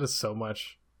goodness, that is so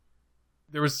much.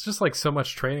 There was just like so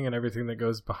much training and everything that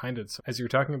goes behind it. So as you're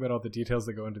talking about all the details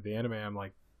that go into the anime, I'm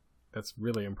like, that's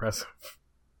really impressive.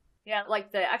 Yeah,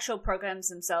 like the actual programs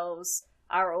themselves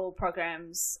are all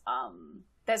programs.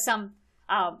 There's some,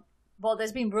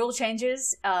 there's been rule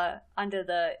changes under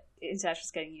the International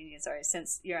Skating Union,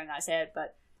 since Yuri on Ice aired,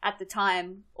 but at the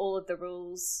time, all of the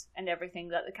rules and everything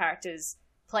that the characters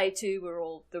play to were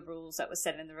all the rules that were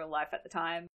set in the real life at the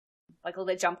time. Like all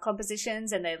their jump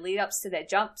compositions and their lead-ups to their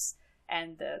jumps,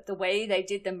 and the way they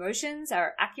did the motions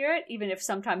are accurate, even if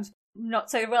sometimes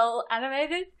not so well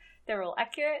animated. They're all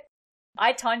accurate.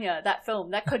 I, Tonya, that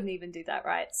film, that couldn't even do that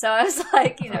right. So I was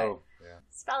like, you know,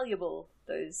 It's valuable,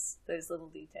 those little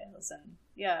details. And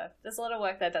yeah, there's a lot of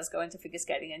work that does go into figure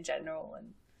skating in general.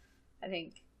 And I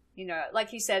think, you know,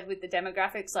 like you said with the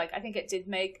demographics, like I think it did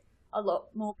make a lot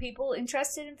more people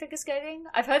interested in figure skating.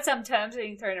 I've heard some terms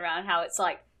being thrown around how it's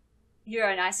like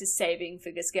Yuri on Ice is saving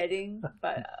figure skating,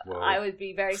 but I would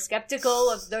be very skeptical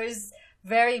of those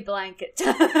very blanket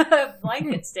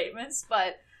statements.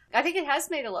 But I think it has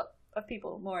made a lot of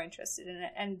people more interested in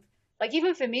it. And like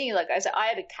even for me, like I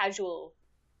had a casual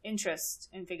interest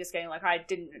in figure skating. Like I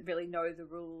didn't really know the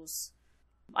rules.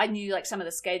 I knew like some of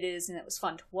the skaters and it was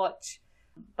fun to watch.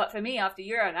 But for me, after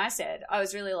Yuri on Ice aired, I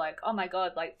was really like, oh my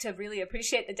god, like to really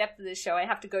appreciate the depth of this show, I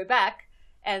have to go back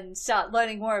and start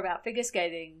learning more about figure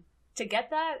skating to get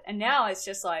that. And now it's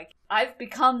just like I've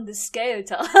become the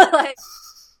skater. Like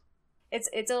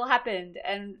it's all happened.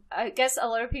 And I guess a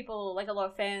lot of people, like a lot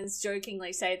of fans,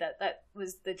 jokingly say that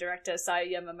was the director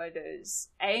Sayu Yamamoto's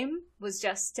aim, was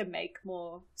just to make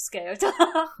more skater.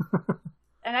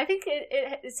 And I think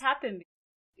it's happened.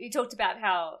 You talked about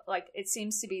how, like, it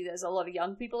seems to be there's a lot of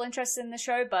young people interested in the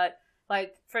show, but,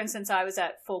 like, for instance, I was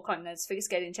at Four Continents Figure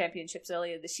Skating Championships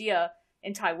earlier this year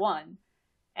in Taiwan,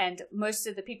 and most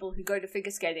of the people who go to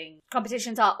figure skating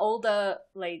competitions are older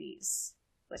ladies,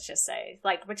 let's just say.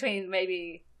 Like, between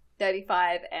maybe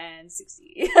 35 and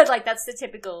 60. Like, that's the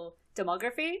typical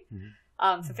demography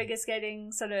for figure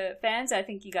skating sort of fans. I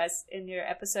think you guys, in your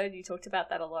episode, you talked about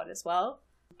that a lot as well.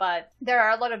 But there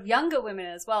are a lot of younger women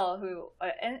as well who,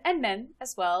 and men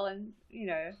as well, and, you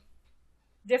know,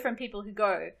 different people who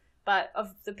go. But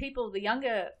of the people, the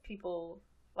younger people,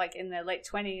 like in their late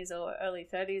 20s or early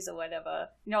 30s or whatever,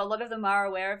 you know, a lot of them are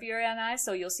aware of Yuri on Ice,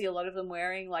 so you'll see a lot of them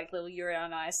wearing like little Yuri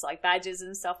on Ice like badges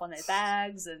and stuff on their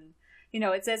bags. And, you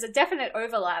know, there's a definite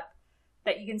overlap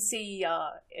that you can see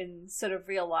in sort of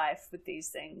real life with these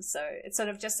things. So it's sort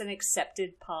of just an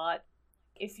accepted part.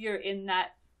 If you're in that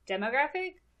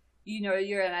demographic, you know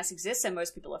Yuri on Ice exists and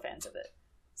most people are fans of it.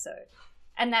 So,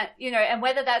 and that, you know, and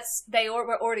whether that's they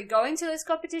were already going to those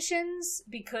competitions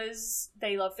because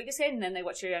they love figure skating and then they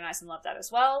watch Yuri on Ice and love that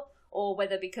as well, or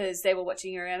whether because they were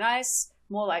watching Yuri on Ice,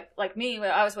 more like me,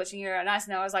 where I was watching Yuri on Ice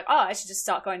and I was like, oh, I should just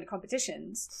start going to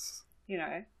competitions, you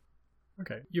know.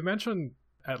 Okay. You mentioned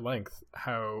at length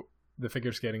how the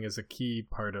figure skating is a key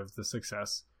part of the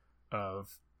success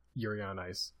of Yuri on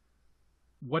Ice.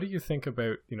 What do you think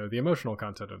about, you know, the emotional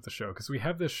content of the show? Because we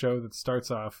have this show that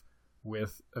starts off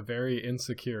with a very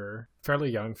insecure, fairly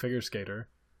young figure skater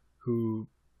who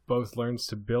both learns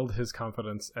to build his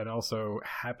confidence and also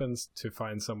happens to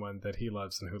find someone that he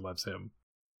loves and who loves him.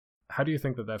 How do you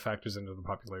think that factors into the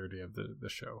popularity of the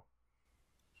show?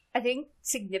 I think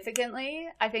significantly,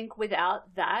 I think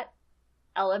without that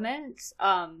element,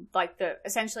 like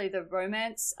essentially the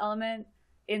romance element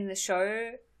in the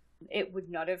show, it would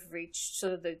not have reached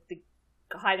sort of the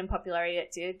height and popularity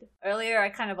it did. Earlier, I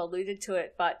kind of alluded to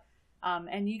it, but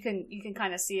and you can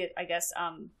kind of see it, I guess,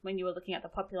 when you were looking at the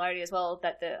popularity as well,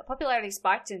 that the popularity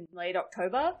spiked in late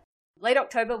October. Late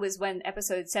October was when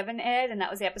episode 7 aired, and that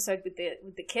was the episode with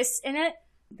the kiss in it,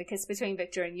 the kiss between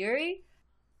Victor and Yuri.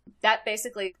 That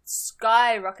basically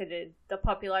skyrocketed the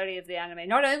popularity of the anime,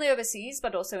 not only overseas,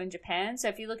 but also in Japan. So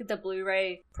if you look at the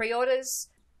Blu-ray pre-orders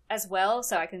as well,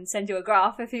 so I can send you a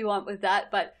graph if you want with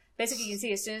that, but basically you can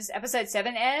see as soon as episode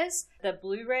 7 airs, the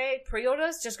Blu-ray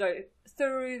pre-orders just go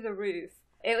through the roof.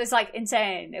 It was like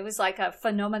insane. It was like a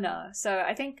phenomena. So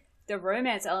I think the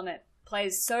romance element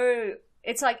plays so...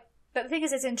 It's like... But the thing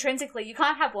is, it's intrinsically... You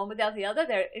can't have one without the other.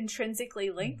 They're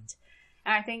intrinsically linked.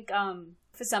 And I think...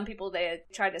 for some people, they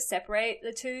try to separate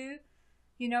the two,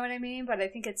 you know what I mean? But I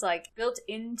think it's like built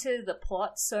into the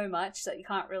plot so much that you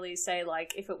can't really say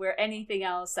like if it were anything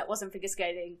else that wasn't figure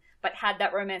skating but had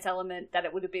that romance element that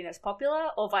it would have been as popular,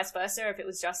 or vice versa. If it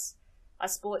was just a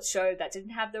sports show that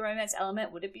didn't have the romance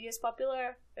element, would it be as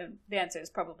popular? And the answer is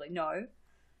probably no.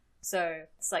 So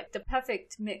it's like the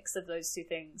perfect mix of those two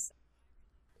things.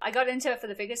 I got into it for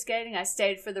the figure skating. I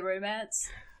stayed for the romance.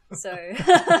 So...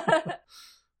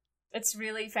 It's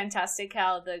really fantastic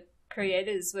how the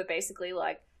creators were basically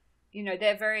like, you know,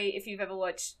 they're very... If you've ever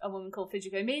watched A Woman Called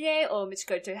Fujiko Mine or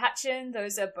Michikoto Hatchin,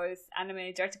 those are both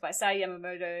anime directed by Sai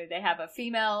Yamamoto. They have a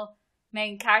female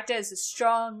main character as a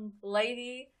strong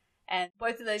lady, and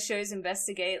both of those shows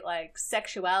investigate like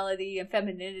sexuality and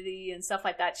femininity and stuff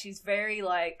like that. She's very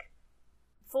like...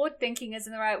 Forward-thinking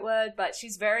isn't the right word, but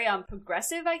she's very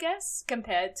progressive, I guess,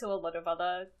 compared to a lot of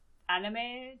other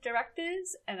anime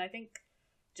directors. And I think...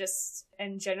 just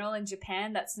in general in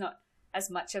Japan, that's not as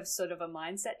much of sort of a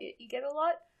mindset you get a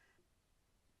lot.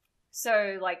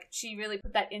 So, like, she really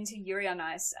put that into Yuri on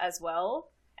Ice as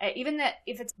well. Even that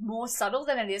if it's more subtle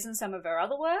than it is in some of her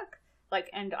other work. Like,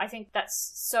 and I think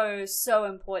that's so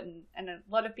important. And a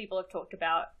lot of people have talked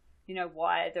about, you know,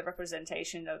 why the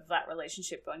representation of that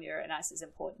relationship on Yuri on Ice is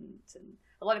important. And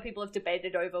a lot of people have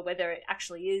debated over whether it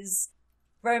actually is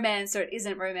romance or it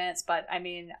isn't romance, but I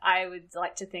mean, I would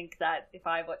like to think that if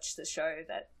I watch the show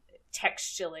that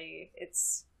textually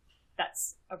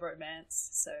that's a romance,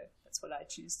 so that's what I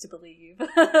choose to believe.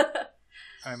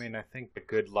 I mean, I think a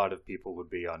good lot of people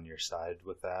would be on your side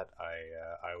with that.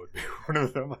 I would be one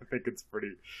of them. I think it's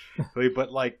pretty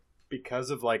but like,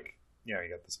 because of like, you know, you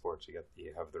got the sports,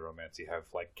 you have the romance, you have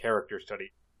like character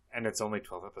study, and it's only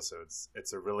 12 episodes.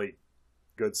 It's a really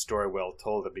good story, well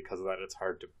told, and because of that it's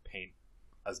hard to paint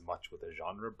as much with a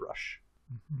genre brush.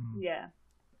 Mm-hmm. Yeah.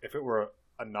 If it were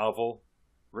a novel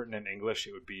written in English,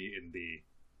 it would be in the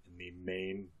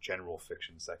main general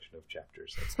fiction section of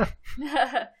chapters.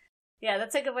 Yeah,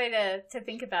 that's a good way to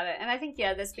think about it. And I think,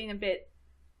 yeah, there's been a bit,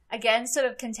 again, sort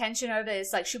of contention over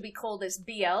this, like, should we call this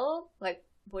BL, like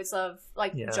boys love,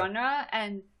 like, genre?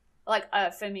 And like,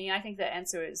 for me, I think the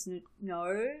answer is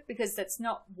no, because that's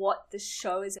not what the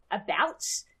show is about,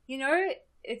 you know?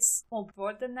 It's more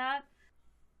broad than that.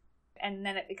 And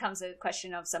then it becomes a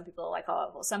question of some people are like,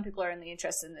 oh, well, some people are only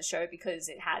interested in the show because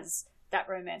it has that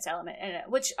romance element in it,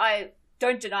 which I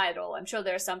don't deny at all. I'm sure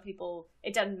there are some people,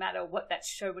 it doesn't matter what that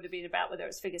show would have been about, whether it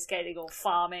was figure skating or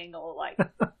farming or like,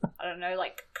 I don't know,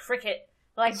 like cricket.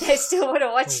 Like, they still would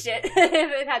have watched it if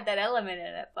it had that element in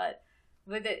it. But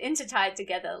with it intertied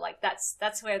together, like,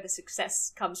 that's where the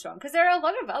success comes from. Because there are a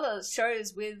lot of other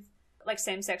shows with like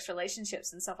same-sex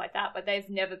relationships and stuff like that, but they've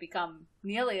never become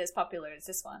nearly as popular as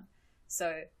this one.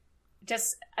 So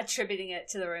just attributing it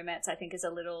to the romance, I think, is a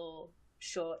little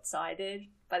short-sighted,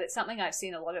 but it's something I've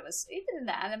seen a lot of us, even in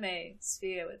the anime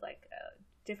sphere, with like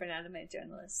different anime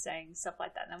journalists saying stuff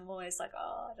like that, and I'm always like,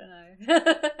 oh, I don't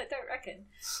know. I don't reckon.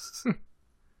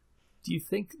 Do you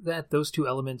think that those two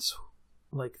elements,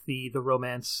 like the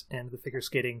romance and the figure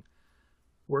skating,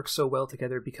 work so well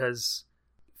together because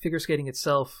figure skating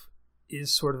itself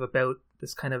is sort of about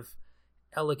this kind of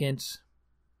elegant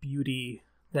beauty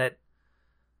that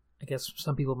I guess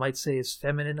some people might say is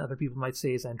feminine, other people might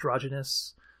say is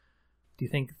androgynous. Do you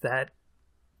think that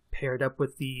paired up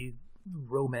with the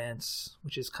romance,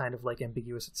 which is kind of like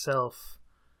ambiguous itself,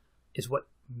 is what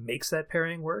makes that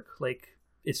pairing work? Like,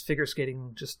 is figure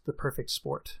skating just the perfect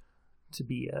sport to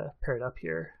be paired up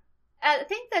here? I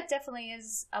think that definitely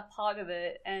is a part of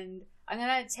it, and I'm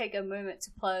going to take a moment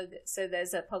to plug. So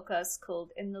there's a podcast called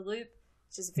In the Loop,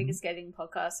 which is a figure skating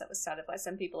podcast that was started by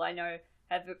some people I know,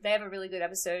 They have a really good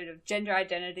episode of gender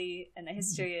identity and the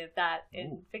history of that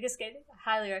in figure skating. I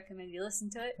highly recommend you listen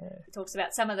to it. It talks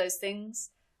about some of those things.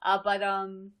 But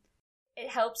it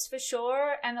helps for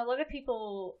sure. And a lot of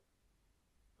people,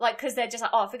 like, because they're just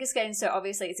like, oh, figure skating, so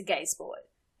obviously it's a gay sport.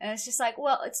 And it's just like,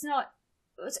 well, it's not.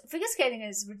 Figure skating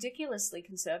is ridiculously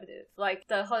conservative. Like,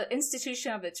 the whole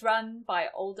institution of it's run by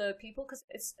older people, because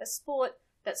it's a sport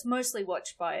that's mostly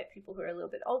watched by people who are a little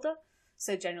bit older.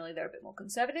 So generally they're a bit more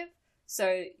conservative.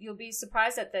 So you'll be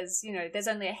surprised that there's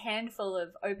only a handful of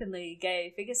openly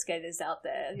gay figure skaters out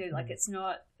there. Like, it's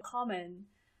not common.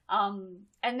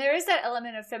 And there is that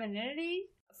element of femininity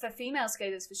for female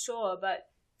skaters for sure, but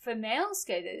for male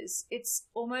skaters, it's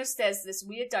almost, there's this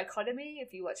weird dichotomy.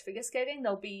 If you watch figure skating,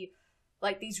 there'll be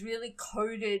like these really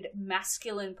coded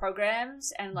masculine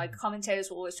programs, and like commentators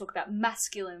will always talk about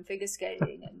masculine figure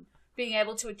skating and being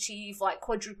able to achieve like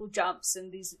quadruple jumps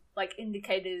and these like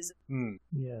indicators.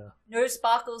 No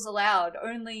sparkles allowed,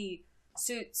 only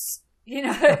suits,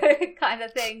 kind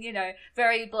of thing,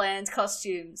 very bland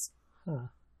costumes.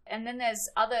 And then there's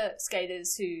other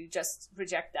skaters who just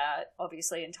reject that,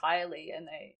 obviously, entirely, and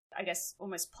they, I guess,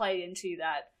 almost play into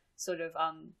that sort of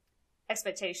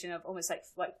expectation of almost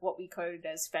like what we code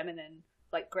as feminine,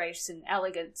 like grace and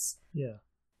elegance. Yeah.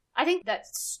 I think that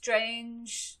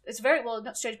strange, it's very, well,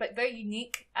 not strange, but very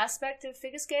unique aspect of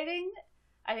figure skating.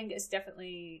 I think it's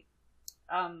definitely,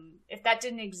 if that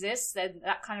didn't exist, then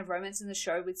that kind of romance in the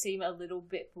show would seem a little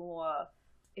bit more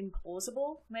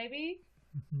implausible, maybe.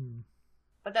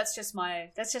 But that's just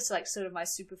like sort of my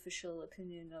superficial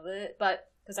opinion of it. But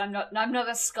because I'm not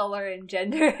a scholar in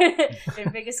gender in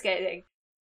figure skating.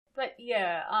 But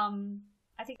yeah,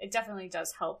 I think it definitely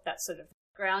does help, that sort of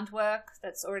groundwork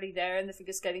that's already there in the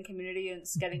figure skating community, and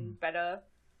it's getting better.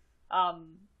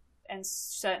 And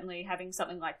certainly having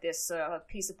something like this, a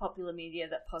piece of popular media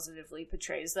that positively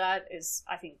portrays that, is,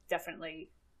 I think, definitely,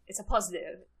 it's a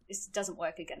positive. It doesn't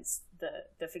work against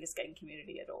the figure skating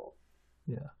community at all.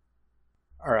 Yeah.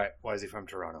 All right, why is he from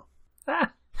Toronto?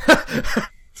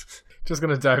 Just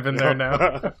gonna dive in there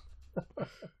now.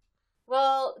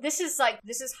 Well, this is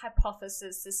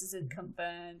hypothesis. This isn't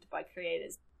confirmed by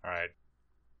creators. All right,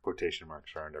 quotation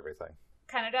marks around everything.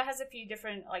 Canada has a few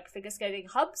different like figure skating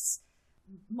hubs.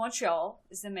 Montreal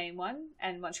is the main one,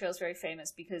 and Montreal is very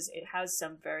famous because it has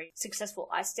some very successful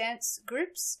ice dance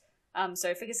groups.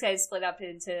 So figure skating is split up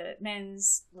into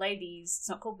men's, ladies. It's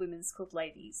not called women's, it's called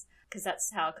ladies, because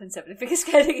that's how conservative figure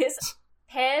skating is.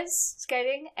 Pairs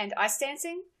skating and ice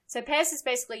dancing. So pairs is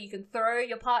basically you can throw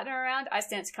your partner around. Ice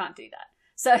dance can't do that.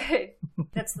 So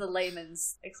that's the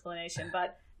layman's explanation.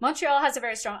 But Montreal has a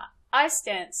very strong ice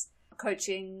dance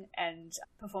coaching and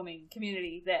performing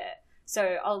community there.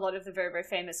 So a lot of the very, very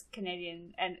famous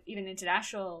Canadian and even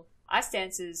international ice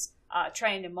dancers are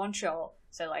trained in Montreal.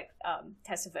 So like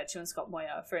Tessa Virtue and Scott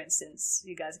Moyer, for instance.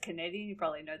 You guys are Canadian. You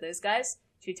probably know those guys.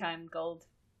 2-time gold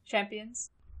champions.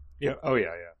 Yeah. Oh,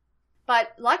 yeah.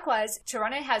 But likewise,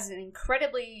 Toronto has an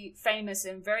incredibly famous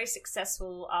and very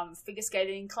successful figure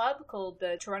skating club called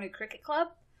the Toronto Cricket Club.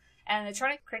 And the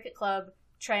Toronto Cricket Club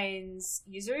trains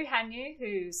Yuri Hanyu,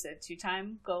 who's a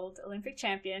 2-time gold Olympic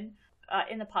champion.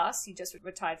 In the past, he just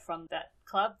retired from that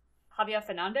club. Javier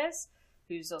Fernandez,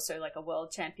 who's also like a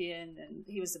world champion, and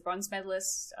he was the bronze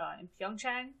medalist in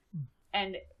Pyeongchang.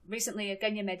 And recently,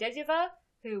 Evgenia Medvedeva,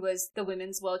 who was the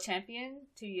women's world champion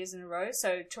 2 years in a row.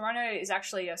 So Toronto is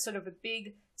actually a sort of a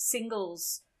big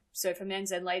singles, so for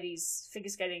men's and ladies, figure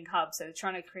skating hub, so the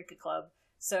Toronto Cricket Club.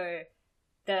 So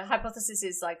the hypothesis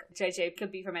is like JJ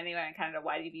could be from anywhere in Canada.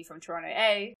 Why do you be from Toronto?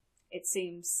 A, it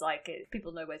seems like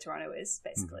people know where Toronto is,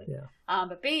 basically. Yeah.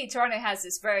 But B, Toronto has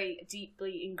this very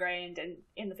deeply ingrained and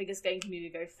in the figure skating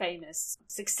community very famous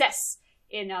success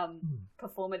in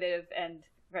performative and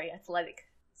very athletic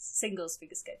singles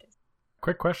figure skating.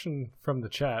 Quick question from the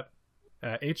chat.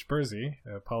 H. Burzy,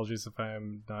 apologies if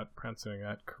I'm not pronouncing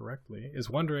that correctly, is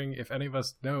wondering if any of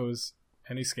us knows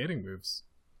any skating moves.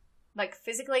 Like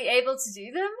physically able to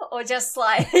do them, or just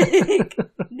like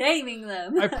naming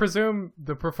them? I presume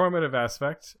the performative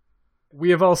aspect.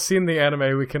 We have all seen the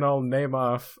anime. We can all name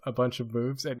off a bunch of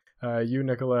moves. And you,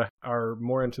 Nicola, are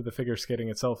more into the figure skating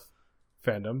itself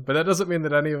fandom. But that doesn't mean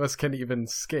that any of us can even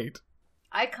skate.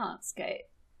 I can't skate.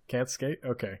 Can't skate?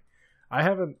 Okay. I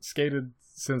haven't skated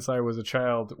since I was a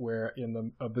child, where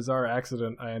in a bizarre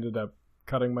accident I ended up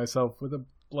cutting myself with a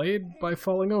blade by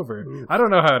falling over. Ooh. I don't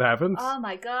know how it happened. Oh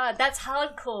my god, that's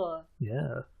hardcore.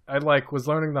 Yeah. I was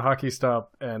learning the hockey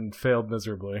stop and failed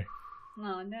miserably.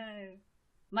 Oh no.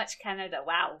 Much Canada,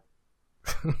 wow.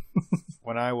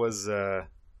 When I was, I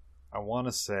want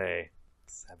to say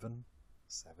 7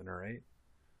 or 8,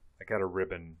 I got a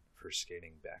ribbon for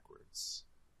skating backwards.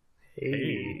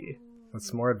 Hey.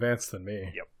 That's more advanced than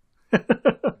me. Yep.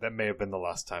 That may have been the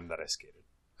last time that I skated.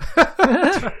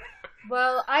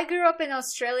 Well, I grew up in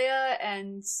Australia,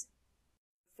 and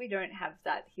we don't have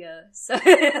that here, so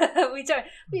we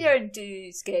don't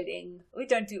do skating. We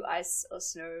don't do ice or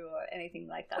snow or anything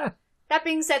like that. That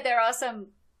being said, there are some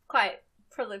quite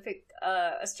prolific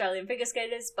Australian figure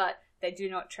skaters, but they do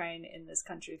not train in this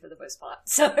country for the most part.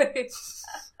 So,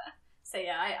 so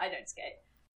yeah, I don't skate.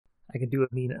 I can do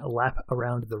a lap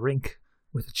around the rink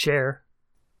with a chair.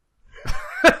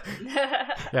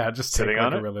 Yeah, just Sitting take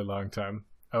on like it? a really long time.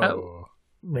 Oh.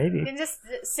 Maybe. You can just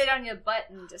sit on your butt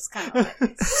and just kind of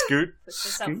like Scoot. push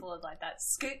yourself forward like that.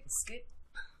 Scoot, scoot.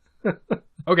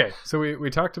 Okay, so we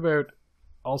talked about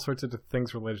all sorts of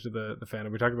things related to the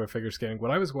fandom. We talked about figure skating.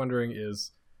 What I was wondering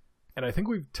is, and I think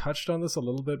we've touched on this a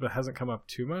little bit, but hasn't come up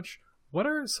too much. What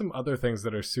are some other things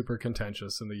that are super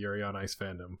contentious in the Yuri on Ice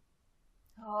fandom?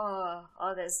 Oh,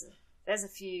 there's a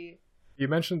few. You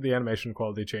mentioned the animation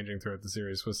quality changing throughout the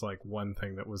series was like one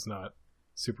thing that was not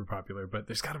super popular, but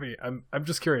there's got to be. I'm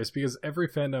just curious because every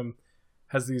fandom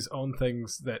has these own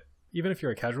things that even if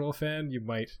you're a casual fan, you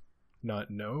might not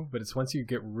know, but it's once you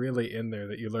get really in there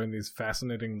that you learn these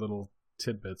fascinating little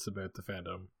tidbits about the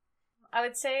fandom. I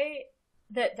would say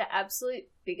that the absolute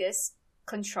biggest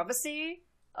controversy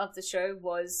of the show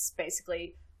was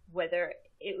basically whether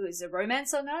it was a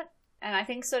romance or not. And I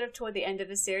think sort of toward the end of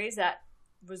the series that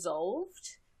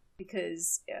resolved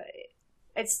because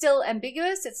it's still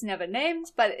ambiguous. It's never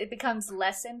named, but it becomes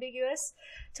less ambiguous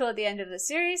toward the end of the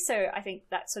series. So I think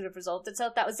that sort of resolved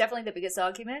itself. That was definitely the biggest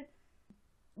argument.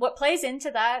 What plays into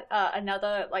that,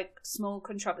 another like small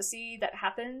controversy that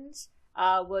happened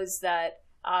was that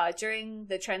during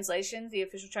the translations, the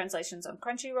official translations on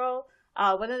Crunchyroll,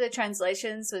 one of the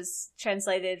translations was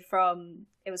translated from,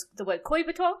 it was the word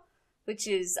koibuto, which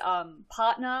is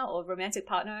partner or romantic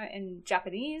partner in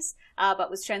Japanese,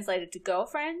 but was translated to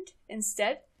girlfriend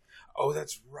instead. Oh,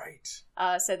 that's right.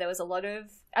 So there was a lot of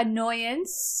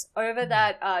annoyance over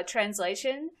that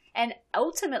translation, and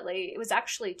ultimately it was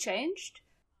actually changed.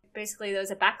 Basically, there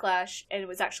was a backlash, and it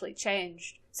was actually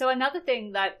changed. So another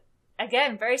thing that,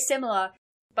 again, very similar,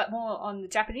 but more on the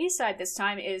Japanese side this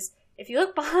time, is if you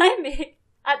look behind me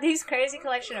at these crazy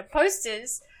collection of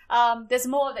posters, there's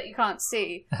more that you can't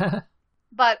see.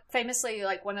 But famously,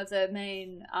 like one of the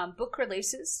main book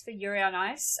releases for Yuri on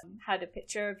Ice had a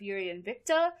picture of Yuri and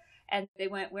Victor, and they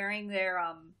weren't wearing their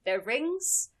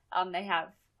rings. They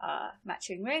have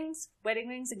matching rings, wedding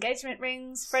rings, engagement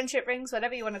rings, friendship rings,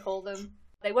 whatever you want to call them.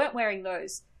 They weren't wearing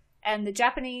those. And the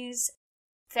Japanese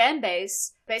fan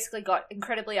base basically got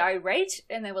incredibly irate,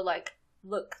 and they were like,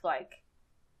 look, like,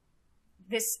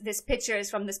 this picture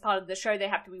is from this part of the show, they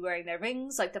have to be wearing their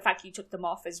rings. Like, the fact you took them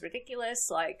off is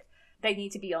ridiculous. Like, they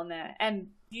need to be on there. And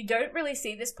you don't really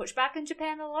see this pushback in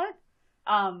Japan a lot.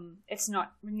 It's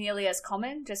not nearly as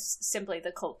common, just simply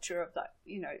the culture of that,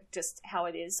 you know, just how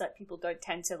it is. Like, people don't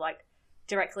tend to, like,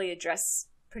 directly address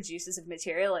producers of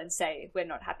material and say, we're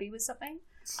not happy with something.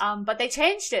 But they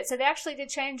changed it. So they actually did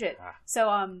change it.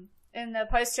 So, in the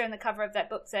poster and the cover of that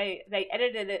book, they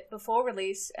edited it before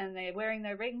release, and they're wearing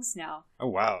their rings now. Oh,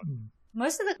 wow.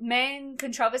 Most of the main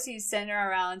controversies center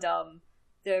around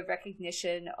the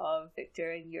recognition of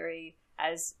Victor and Yuri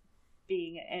as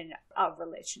being in a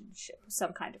relationship,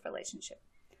 some kind of relationship.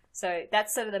 So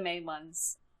that's sort of the main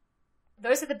ones.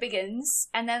 Those are the big uns.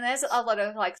 And then there's a lot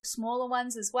of like smaller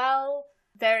ones as well.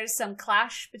 There is some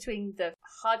clash between the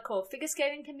hardcore figure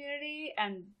skating community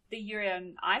and the Yuri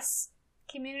on Ice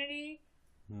community.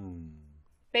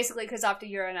 Basically, because after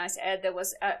Yuri on Ice aired, there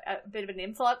was a bit of an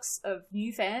influx of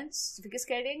new fans to figure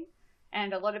skating,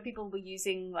 and a lot of people were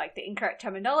using like the incorrect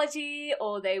terminology,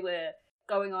 or they were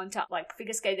going on to like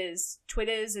figure skaters'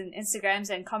 Twitters and Instagrams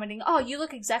and commenting, "Oh, you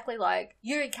look exactly like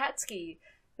Yuri Katsuki,"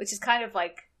 which is kind of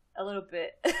like a little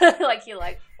bit like you're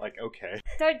like okay,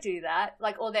 don't do that.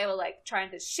 Like, or they were like trying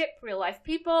to ship real life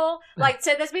people. Like,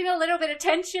 so there's been a little bit of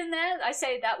tension there. I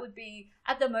say that would be,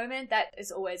 at the moment, that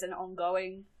is always an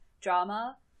ongoing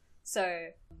drama. So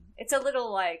it's a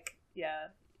little like, yeah,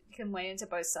 you can weigh into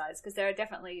both sides, because there are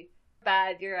definitely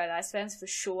bad Yuri on Ice fans for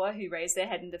sure who raise their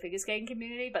head in the figure skating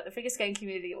community, but the figure skating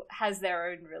community has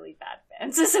their own really bad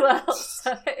fans as well.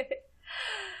 So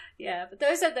yeah, but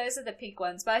those are the peak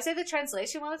ones. But I say the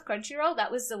translation one with Crunchyroll,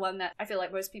 that was the one that I feel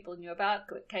like most people knew about,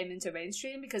 came into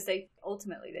mainstream, because they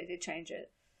did change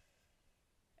it.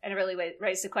 And it really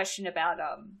raised the question about,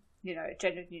 you know,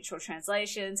 gender-neutral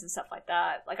translations and stuff like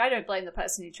that. Like, I don't blame the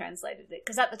person who translated it,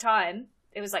 because at the time,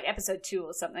 it was like episode 2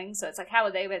 or something, so it's like, how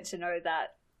were they meant to know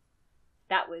that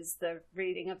that was the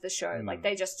reading of the show? Like,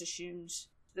 they just assumed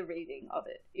the reading of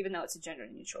it, even though it's a gender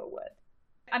neutral word.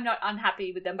 I'm not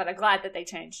unhappy with them, but I'm glad that they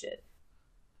changed it.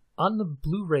 On the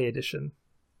Blu-ray edition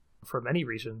from any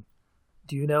region,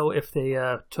 do you know if they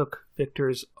took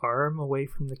Victor's arm away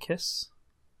from the kiss?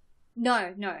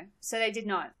 No. So they did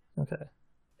not. Okay.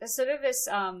 There's sort of this,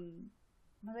 what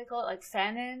do they call it, like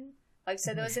fan-in? Like,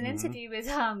 so there was an interview with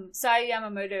Saya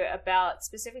Yamamoto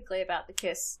specifically about the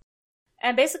kiss.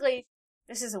 And basically,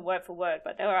 this isn't word for word,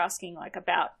 but they were asking, like,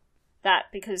 about that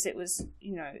because it was,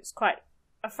 it's quite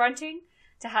affronting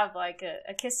to have, like,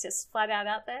 a kiss just flat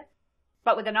out there,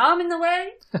 but with an arm in the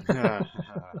way.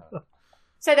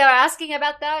 So they were asking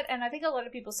about that, and I think a lot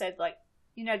of people said, like,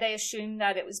 they assumed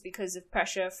that it was because of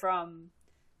pressure from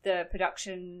the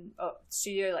production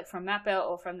studio, like from MAPPA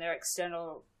or from their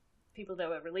external people they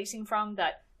were releasing from,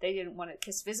 that they didn't want it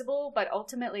kiss visible, but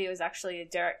ultimately it was actually a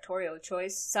directorial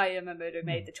choice. Saya Yamamoto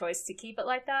made the choice to keep it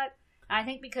like that. And I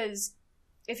think because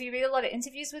if you read a lot of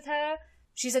interviews with her,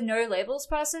 she's a no labels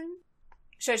person,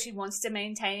 so she wants to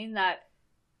maintain that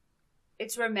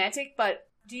it's romantic, but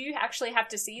do you actually have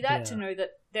to see that to know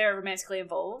that they're romantically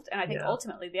involved? And I think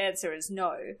ultimately the answer is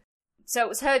no. So it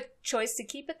was her choice to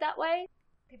keep it that way.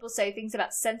 People say things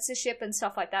about censorship and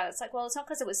stuff like that. It's like, well, it's not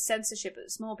because it was censorship. It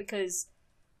was more because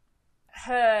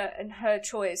her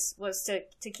choice was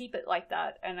to keep it like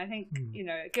that. And I think,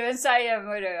 given Saya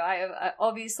Yamamoto, I am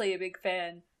obviously a big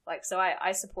fan. Like, so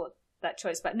I support that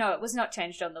choice. But no, it was not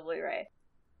changed on the Blu-ray.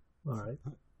 All right.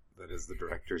 That is the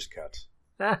director's cut.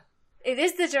 It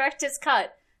is the director's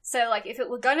cut. So, like, if it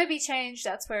were going to be changed,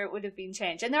 that's where it would have been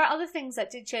changed. And there are other things that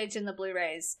did change in the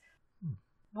Blu-rays.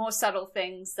 More subtle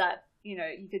things that,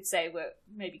 you could say were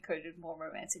maybe coded more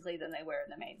romantically than they were in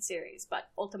the main series. But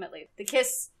ultimately, the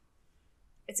kiss,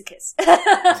 it's a kiss.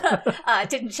 It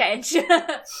didn't change.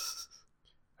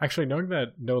 Actually, knowing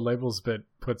that no labels bit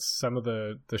puts some of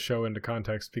the show into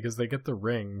context, because they get the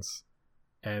rings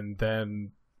and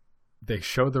then they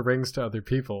show the rings to other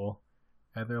people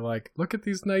and they're like, look at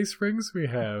these nice rings we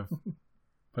have.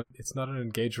 But it's not an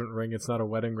engagement ring, it's not a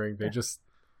wedding ring.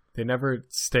 They never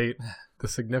state the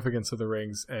significance of the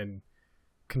rings, and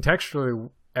contextually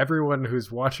everyone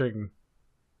who's watching,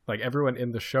 like everyone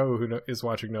in the show who is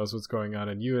watching knows what's going on,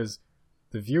 and you as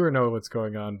the viewer know what's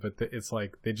going on, but it's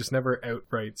like they just never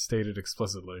outright stated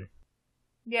explicitly.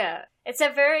 Yeah, it's a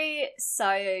very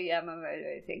Saya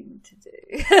Yamamoto thing to do,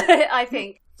 I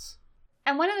think.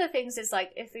 And one of the things is,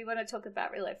 like, if we want to talk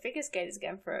about real life figure skaters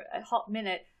again for a hot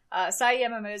minute, Saya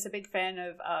Yamamoto is a big fan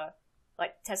of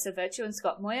like Tessa Virtue and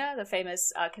Scott Moyer, the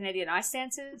famous Canadian ice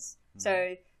dancers.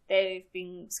 So they've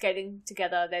been skating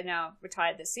together. They're now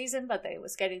retired this season, but they were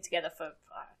skating together for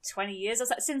 20 years or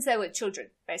so, since they were children,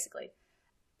 basically.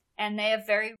 And they have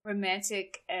very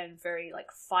romantic and very,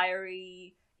 like,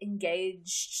 fiery,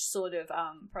 engaged sort of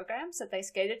programs that they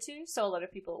skated to. So a lot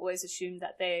of people always assume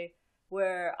that they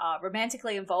were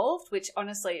romantically involved, which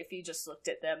honestly, if you just looked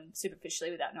at them superficially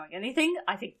without knowing anything,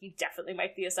 I think you definitely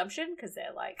make the assumption, because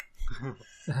they're like,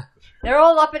 they're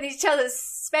all up in each other's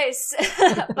space.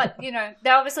 But, they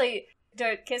obviously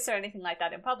don't kiss or anything like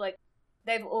that in public.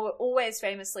 They've always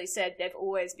famously said they've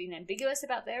always been ambiguous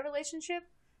about their relationship,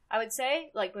 I would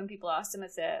say. Like, when people ask them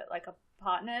if they're, like,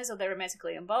 partners or they're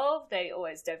romantically involved, they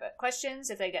always divert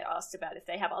questions. If they get asked about if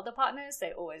they have other partners,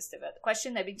 they always divert the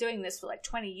question. They've been doing this for like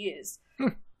 20 years.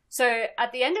 So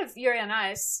at the end of Yuri on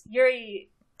Ice,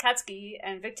 Yuri Katsuki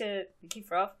and Victor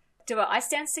Nikiforov do an ice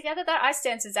dance together. That ice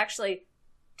dance is actually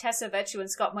Tessa Virtue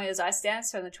and Scott Moyer's ice dance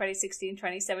from the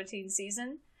 2016-2017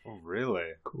 season. Oh,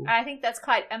 really? Cool. And I think that's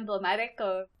quite emblematic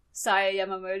of Saya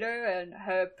Yamamoto and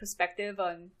her perspective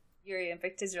on Yuri and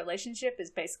Victor's relationship. Is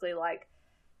basically like,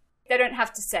 they don't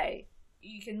have to say.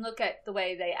 You can look at the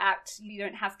way they act. You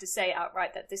don't have to say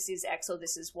outright that this is X or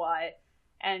this is Y.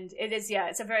 And it is,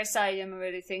 it's a very Saya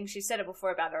Yamamoto thing. She said it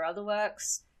before about her other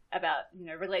works, about,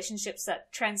 relationships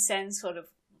that transcend sort of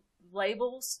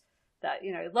labels, that,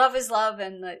 love is love,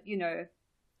 and that, you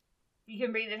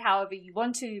can read it however you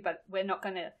want to, but we're not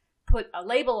going to put a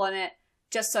label on it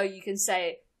just so you can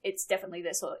say it's definitely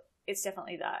this or it's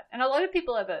definitely that. And a lot of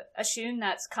people have assumed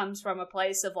that comes from a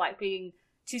place of, like, being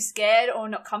too scared or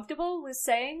not comfortable with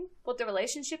saying what the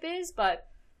relationship is, but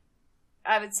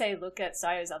I would say look at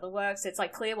Saya's other works. It's,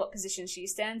 like, clear what position she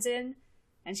stands in,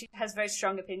 and she has very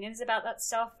strong opinions about that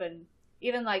stuff. And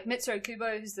even, like, Mitsuru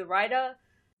Kubo, who's the writer,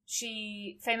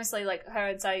 she famously, like, her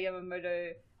and Saya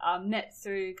Yamamoto met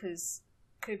through, because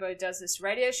Kubo does this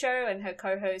radio show, and her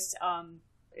co-host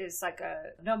is, like,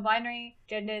 a non-binary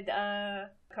gendered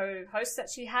co-host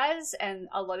that she has, and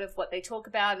a lot of what they talk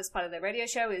about as part of their radio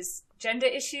show is gender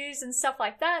issues and stuff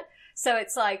like that. So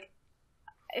it's like,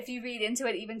 if you read into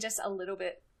it even just a little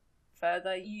bit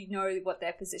further, you know what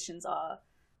their positions are.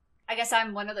 I guess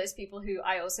I'm one of those people who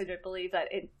I also don't believe that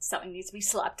something needs to be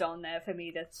slapped on there for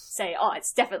me to say, oh,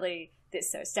 it's definitely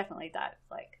this, so it's definitely that.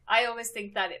 Like, I always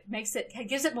think that it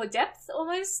gives it more depth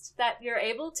almost, that you're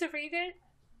able to read it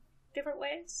different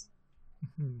ways.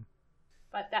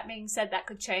 But that being said, that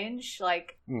could change.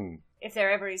 Like, if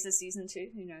there ever is a season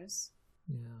 2, who knows?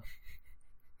 Yeah.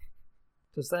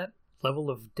 Does that level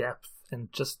of depth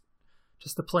and just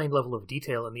the plain level of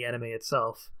detail in the anime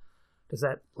itself, does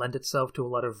that lend itself to a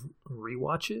lot of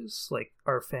rewatches? Like,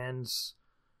 are fans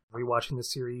rewatching the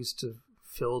series to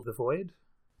fill the void?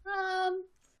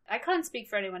 I can't speak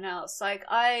for anyone else. Like,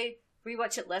 I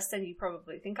rewatch it less than you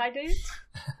probably think I do.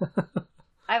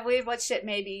 I've rewatched it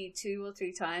maybe 2 or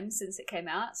 3 times since it came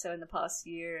out, so in the past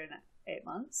year and 8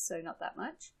 months, so not that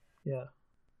much. Yeah.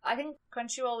 I think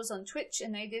Crunchyroll was on Twitch,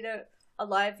 and they did a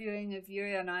live viewing of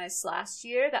Yuri on Ice last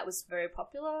year that was very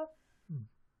popular.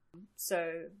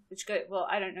 So, well,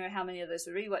 I don't know how many of those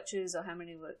were rewatches or how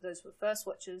many of those were first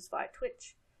watches via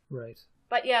Twitch. Right.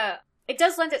 But yeah, it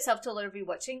does lend itself to a lot of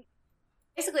rewatching.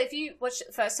 Basically, if you watched it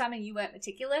the first time and you weren't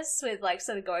meticulous with like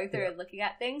sort of going through and looking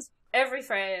at things, every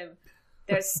frame,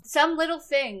 there's some little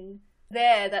thing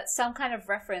there that's some kind of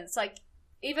reference. Like,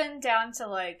 even down to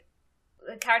like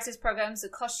the characters' programs, the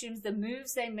costumes, the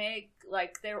moves they make,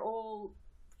 like they're all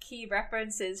key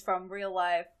references from real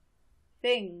life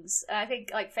things. And I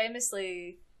think, like,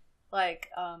 famously, like,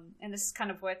 and this is kind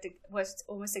of worked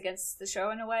almost against the show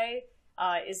in a way,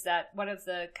 is that one of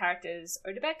the characters,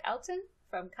 Odebek Alton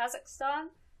from Kazakhstan,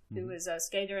 who was a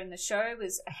skater in the show,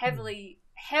 was heavily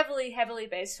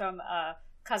based from a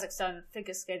Kazakhstan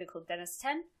figure skater called Denis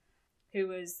Ten, who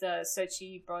was the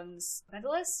Sochi bronze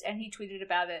medalist, and he tweeted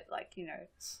about it, like, you know,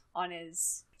 on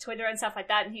his Twitter and stuff like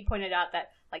that, and he pointed out that,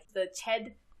 like, the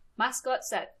TED mascots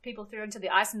that people threw into the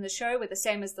ice in the show were the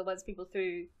same as the ones people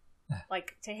threw,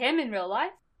 like, to him in real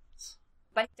life.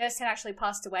 But Denis Ten actually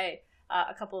passed away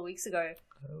a couple of weeks ago.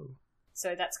 Oh.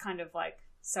 So that's kind of, like,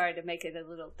 sorry to make it a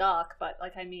little dark, but,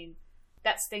 like, I mean,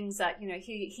 that's things that, you know,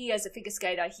 he as a figure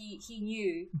skater, he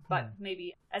knew, but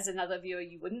maybe as another viewer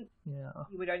you wouldn't. Yeah.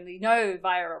 You would only know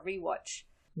via a rewatch.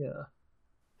 Yeah.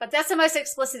 But that's the most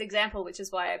explicit example, which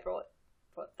is why I brought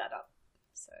that up.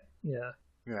 So Yeah.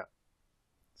 Yeah.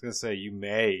 I was going to say, you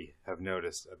may have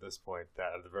noticed at this point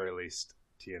that at the very least,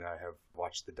 T and I have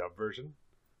watched the dub version.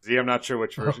 Z, I'm not sure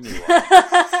which version you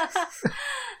watched.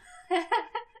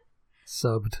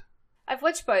 Subbed. I've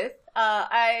watched both.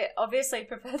 I obviously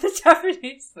prefer the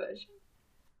Japanese version.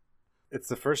 It's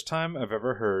the first time I've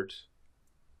ever heard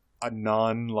a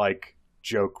non-like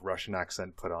joke Russian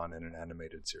accent put on in an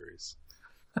animated series.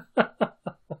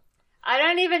 I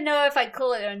don't even know if I'd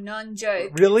call it a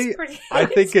non-joke. Really? I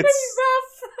think pretty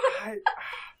rough.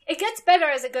 It gets better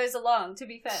as it goes along, to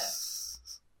be fair.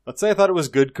 Let's say I thought it was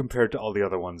good compared to all the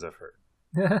other ones I've heard.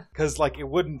 Because, like, it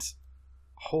wouldn't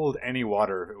hold any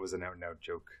water if it was an out-and-out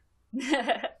joke.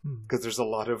 Because there's a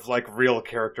lot of, like, real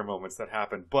character moments that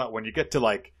happen. But when you get to,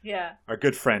 like, our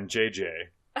good friend JJ,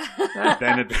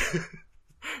 then it...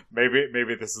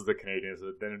 maybe this is the Canadian,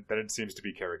 so then it seems to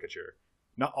be caricature.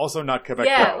 Not Quebec, which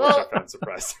I found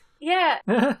surprising. Yeah,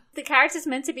 the character's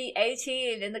meant to be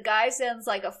 18, and the guy sounds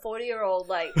like a 40-year-old,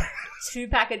 like,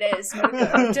 2-pack-a-day smoker.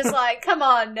 I'm just like, come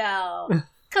on now.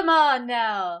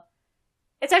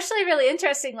 It's actually really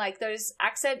interesting, like, those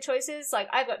accent choices. Like,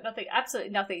 I've got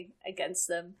absolutely nothing against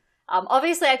them.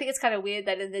 Obviously, I think it's kind of weird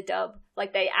that in the dub,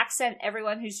 like, they accent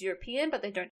everyone who's European, but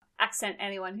they don't accent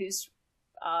anyone who's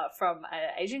from an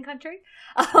Asian country.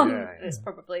 There's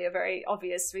probably a very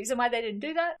obvious reason why they didn't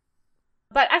do that.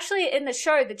 But actually, in the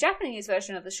show, the Japanese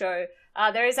version of the show,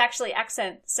 there is actually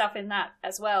accent stuff in that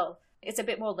as well. It's a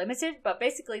bit more limited, but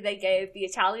basically they gave the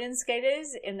Italian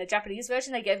skaters in the Japanese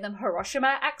version, they gave them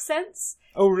Hiroshima accents.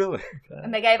 Oh, really? Okay.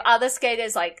 And they gave other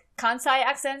skaters, like, Kansai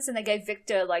accents, and they gave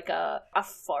Victor, like, a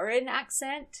foreign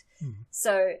accent.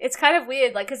 So it's kind of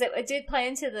weird, like, because it did play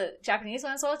into the Japanese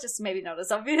one as well, just maybe not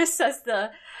as obvious as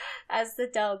the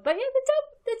dub. But yeah, the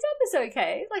dub is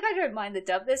okay. Like, I don't mind the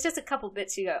dub. There's just a couple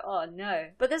bits you go, oh no.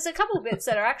 But there's a couple bits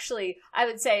that are actually, I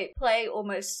would say, play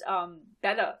almost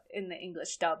better in the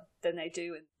English dub than they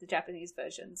do in the Japanese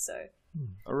version. So.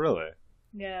 Oh, really?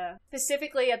 Yeah.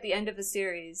 Specifically at the end of the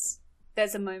series,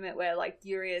 there's a moment where, like,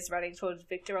 Yuri is running towards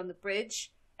Victor on the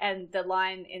bridge, and the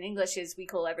line in English is, "We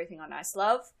call everything on ice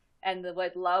love," and the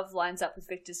word love lines up with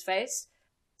Victor's face.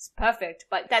 It's perfect,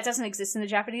 but that doesn't exist in the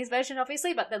Japanese version,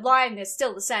 obviously, but the line is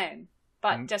still the same.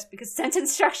 But just because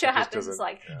sentence structure happens,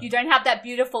 like, you don't have that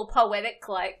beautiful, poetic,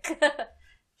 like,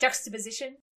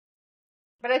 juxtaposition.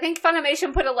 But I think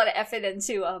Funimation put a lot of effort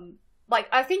into, like,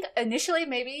 I think initially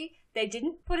maybe they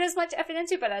didn't put as much effort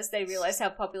into, but as they realized how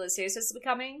popular the series was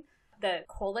becoming, the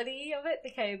quality of it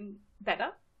became better.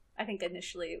 I think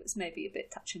initially it was maybe a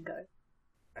bit touch and go.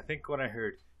 I think when I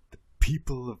heard the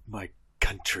people of my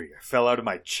country, I fell out of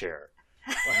my chair.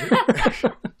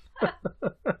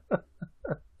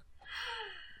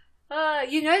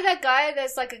 You know that guy,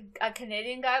 there's like a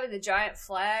Canadian guy with a giant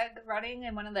flag running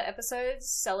in one of the episodes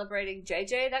celebrating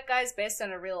JJ? That guy's based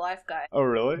on a real life guy Oh,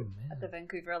 really? at the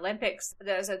Vancouver Olympics.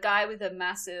 There's a guy with a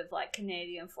massive like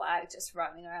Canadian flag just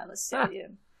running around the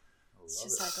stadium. It's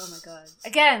just like, oh my god.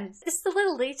 Again, it's the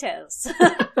little details.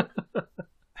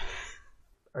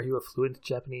 Are you a fluent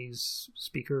Japanese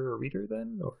speaker or reader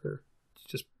then, or do you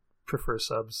just prefer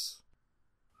subs?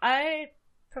 I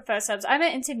prefer subs. I'm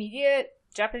an intermediate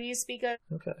Japanese speaker.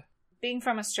 Okay. Being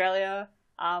from Australia,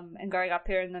 and growing up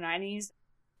here in the 90s,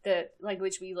 the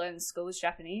language we learned in school was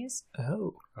Japanese.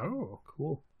 Oh,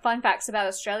 cool. Fun facts about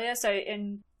Australia. So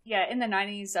in the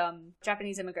 90s,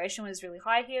 Japanese immigration was really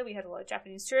high here. We had a lot of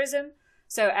Japanese tourism.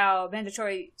 So our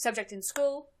mandatory subject in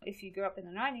school, if you grew up in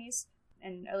the 90s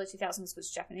and early 2000s, was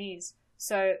Japanese.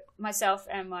 So myself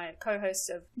and my co-host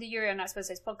of the Yuri on Ice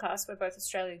Birthdays podcast, we're both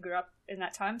Australian, grew up in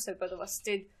that time. So both of us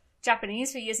did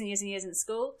Japanese for years and years and years in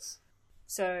school.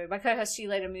 So my co-host, she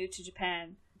later moved to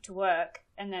Japan to work.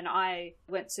 And then I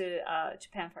went to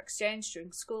Japan for exchange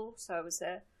during school. So I was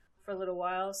there for a little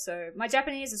while. So my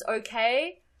Japanese is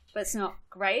okay, but it's not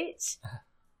great.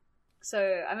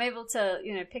 So I'm able to,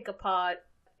 pick apart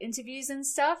interviews and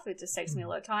stuff. It just takes me a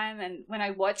lot of time. And when I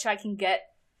watch, I can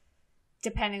get,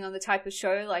 depending on the type of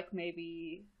show, like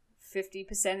maybe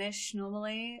 50%-ish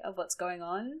normally of what's going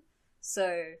on.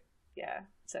 So, yeah.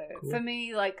 So cool. For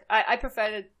me, like, I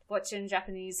prefer to watch in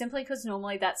Japanese simply because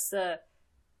normally that's this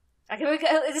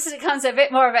becomes a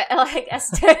bit more of a like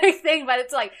esoteric thing, but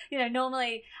it's like,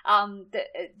 normally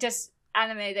just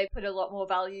anime, they put a lot more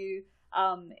value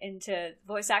into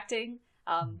voice acting.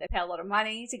 They pay a lot of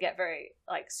money to get very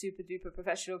like super duper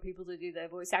professional people to do their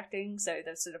voice acting, so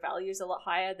the sort of value is a lot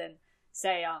higher than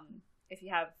say if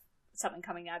you have something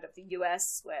coming out of the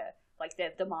US where like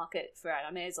the market for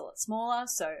anime is a lot smaller,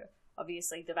 so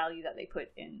obviously the value that they put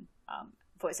in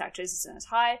voice actors isn't as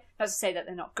high. Not to say that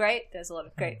they're not great, there's a lot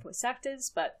of great voice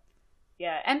actors, but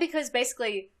yeah, and because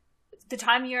basically the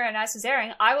time Yuri on Ice was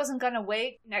airing, I wasn't going to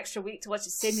wait an extra week to watch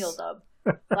a simul dub.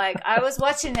 Like, I was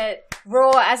watching it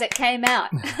raw as it came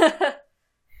out.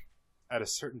 At a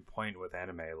certain point with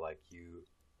anime, do you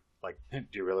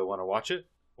really want to watch it?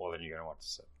 Well, then you're going to watch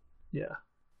it. Yeah.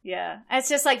 Yeah. And it's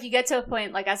just like, you get to a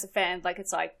point, like, as a fan, like,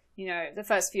 it's like, the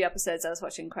first few episodes I was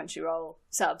watching Crunchyroll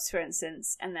subs, for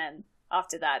instance, and then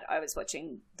after that I was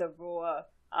watching the raw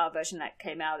version that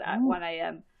came out at 1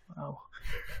 a.m. Wow.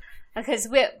 Because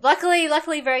we're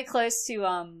luckily very close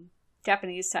to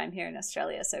Japanese time here in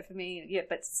Australia. So for me, yeah,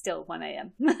 but still 1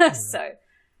 a.m. So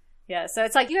yeah, so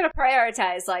it's like you got to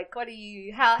prioritize. Like,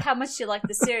 how much do you like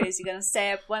the series? You're gonna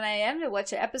stay up 1 a.m. to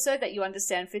watch an episode that you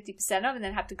understand 50% of, and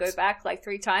then have to go back like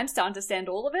 3 times to understand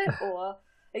all of it, or are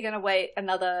you gonna wait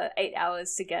another 8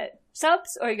 hours to get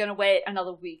subs, or are you gonna wait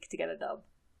another week to get a dub?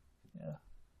 Yeah.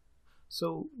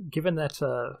 So given that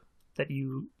that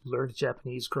you learned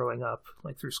Japanese growing up,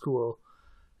 like through school,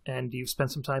 and you've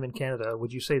spent some time in Canada,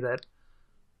 would you say that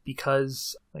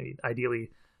because,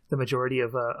 ideally, the majority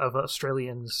of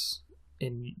Australians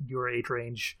in your age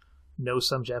range know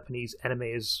some Japanese, anime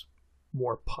is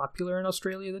more popular in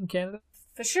Australia than Canada?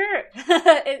 For sure.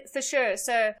 For sure.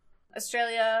 So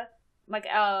Australia, like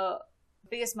our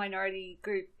biggest minority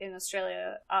group in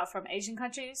Australia are from Asian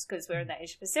countries because we're in the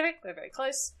Asia Pacific. We're very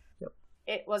close.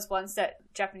 It was once that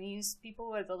Japanese people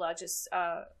were the largest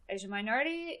Asian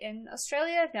minority in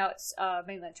Australia. Now it's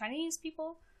mainland Chinese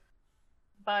people.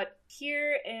 But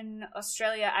here in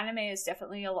Australia, anime is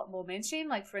definitely a lot more mainstream.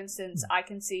 Like, for instance, I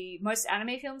can see most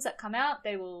anime films that come out,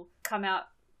 they will come out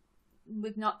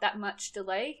with not that much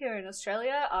delay here in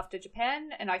Australia after Japan,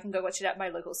 and I can go watch it at my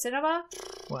local cinema.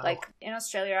 Wow. Like, in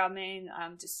Australia, our main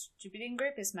distributing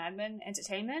group is Madman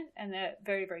Entertainment, and they're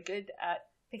very, very good at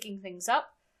picking things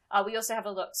up. We also have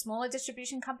a lot smaller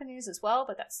distribution companies as well,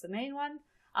 but that's the main one.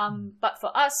 But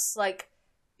for us, like,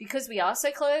 because we are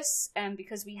so close and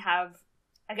because we have,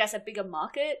 I guess, a bigger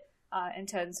market in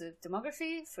terms of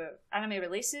demography for anime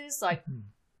releases, like,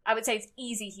 I would say it's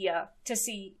easy here to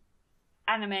see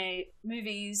anime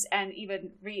movies and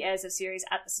even re-airs of series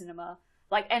at the cinema.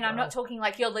 Like, and I'm not talking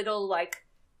like your little, like,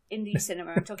 indie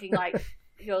cinema. I'm talking like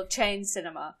your chain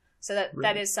cinema. So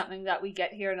that is something that we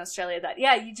get here in Australia that,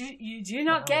 yeah, you do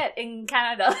not get in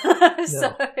Canada.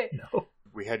 No.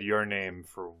 We had Your Name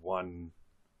for one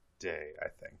day, I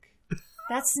think.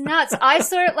 That's nuts. I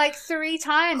saw it like 3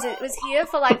 times. It was here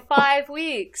for like 5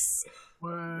 weeks.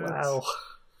 What? Wow.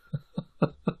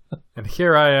 And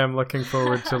here I am looking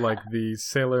forward to like the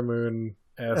Sailor Moon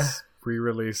S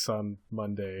re-release on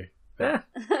Monday. That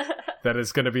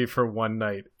is going to be for one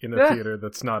night in a theater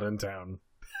that's not in town.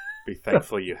 Be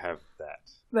thankful you have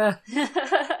that.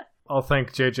 I'll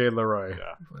thank JJ Leroy.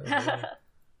 Yeah.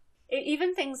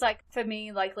 Even things like, for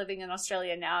me, like living in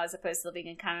Australia now as opposed to living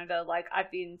in Canada, like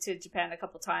I've been to Japan a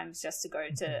couple times just to go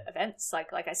to events.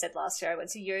 Like I said last year, I went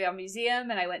to Yuri Museum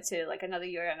and I went to like another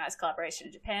Yuri on Ice collaboration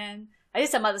in Japan. I did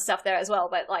some other stuff there as well,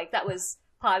 but like that was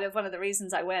part of one of the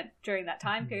reasons I went during that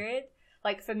time period.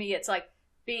 Like for me, it's like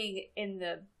being in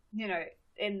the, you know,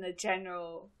 in the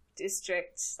general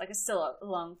district, like it's still a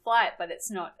long flight, but it's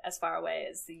not as far away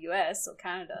as the US or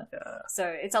Canada. Yeah. So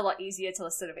it's a lot easier to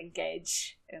sort of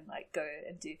engage and like go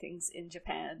and do things in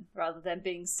Japan rather than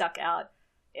being stuck out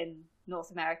in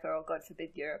North America or, God forbid,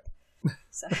 Europe.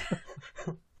 So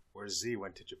Where Z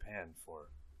went to Japan for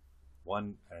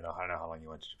one, I don't know how long you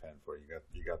went to Japan for.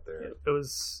 You got there. It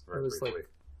was briefly. like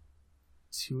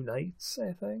 2 nights,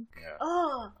 I think. Yeah.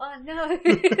 oh no.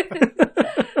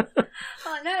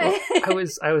 Oh no. Well,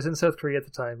 I was in South Korea at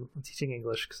the time teaching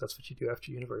English because that's what you do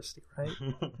after university, right?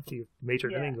 After you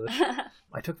majored in English.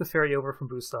 I took the ferry over from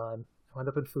Busan. I wound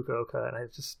up in Fukuoka, and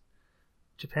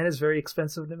Japan is very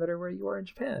expensive no matter where you are in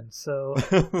Japan. So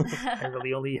I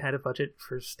really only had a budget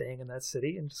for staying in that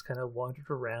city and just kind of wandered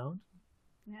around.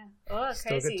 Yeah. Oh,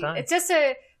 Still a good crazy. time. It's just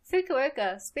a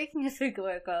Fukuoka. Speaking of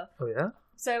Fukuoka, Oh, yeah?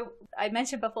 so I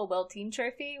mentioned before World Team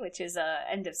Trophy, which is a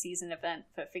end of season event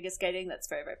for figure skating that's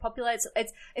very, very popular.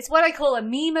 It's what I call a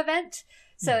meme event.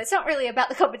 So it's not really about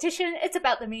the competition, it's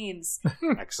about the memes.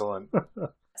 Excellent.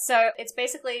 So it's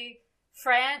basically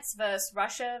France versus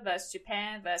Russia versus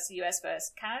Japan versus US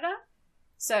versus Canada.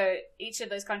 So each of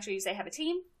those countries, they have a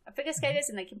team of figure skaters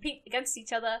and they compete against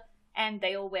each other, and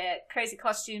they all wear crazy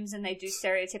costumes and they do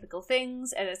stereotypical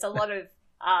things, and it's a lot of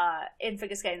in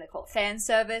figure skating they call it fan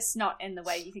service, not in the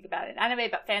way you think about it in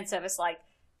anime, but fan service like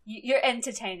you're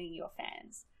entertaining your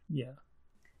fans. Yeah.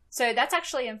 So that's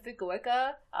actually in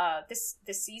Fukuoka this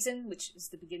season, which is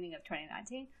the beginning of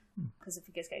 2019, because the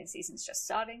figure skating season's just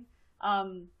starting.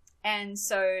 And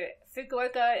so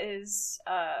Fukuoka is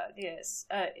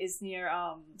near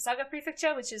Saga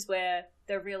Prefecture, which is where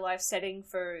the real life setting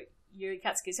for Yuri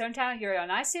Katsuki's hometown, Yuri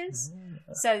on Ice, is.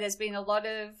 So there's been a lot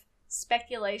of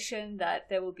speculation that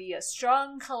there will be a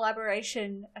strong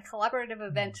collaborative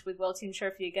event with World Team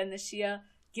Trophy again this year,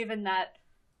 given that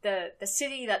the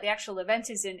city that the actual event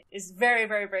is in is very,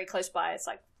 very, very close by. It's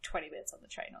like 20 minutes on the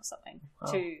train or something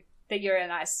to the Yuri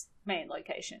on Ice main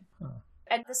location.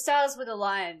 And the stars would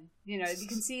align, you know, you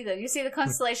can see them. You see the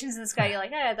constellations in the sky, you're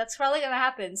like, yeah, that's probably going to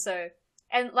happen. So,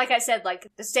 and like I said, like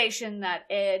the station that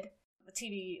aired, the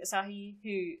TV Asahi,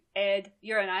 who aired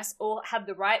Yuri on Ice, all had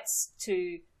the rights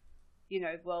to, you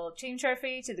know, World Team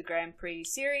Trophy, to the Grand Prix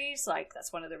series. Like,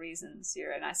 that's one of the reasons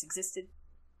Yuri on Ice existed.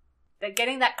 They're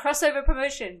getting that crossover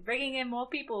promotion, bringing in more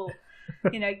people,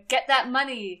 you know, get that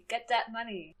money.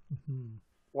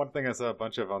 One thing I saw a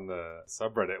bunch of on the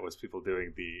subreddit was people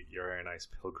doing the Yuri on Ice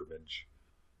pilgrimage.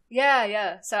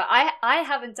 Yeah. So I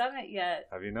haven't done it yet.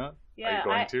 Have you not? Yeah, Are you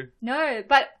going to? No,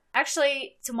 but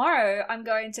actually tomorrow I'm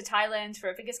going to Thailand for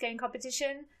a figure skating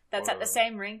competition that's at the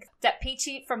same rink that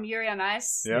Peachy from Yuri on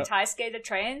Ice, the Thai skater,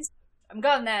 trains. I'm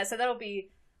going there, so that'll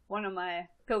be one of my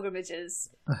pilgrimages.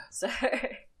 So,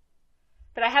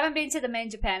 but I haven't been to the main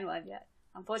Japan one yet,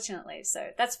 unfortunately. So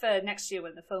that's for next year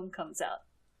when the film comes out.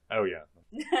 Oh, yeah.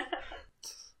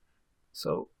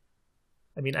 So,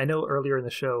 I mean, I know earlier in the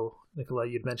show, Nicola,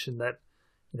 you'd mentioned that,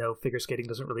 you know, figure skating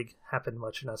doesn't really happen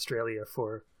much in Australia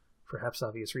for perhaps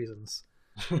obvious reasons.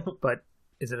 But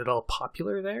is it at all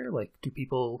popular there? Like, do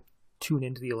people tune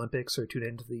into the Olympics or tune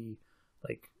into the,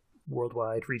 like,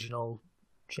 worldwide regional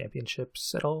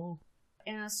championships at all?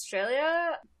 In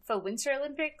Australia, for Winter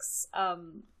Olympics,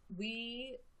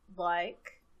 we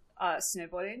like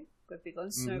snowboarding. We're big on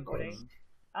snowboarding.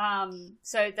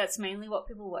 So that's mainly what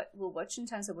people will watch in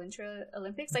terms of Winter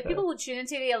Olympics. Like, people will tune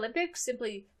into the Olympics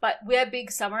simply, but we're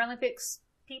big Summer Olympics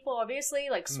people, obviously.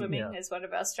 Like, swimming is one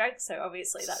of our strengths, so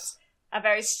obviously that's a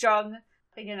very strong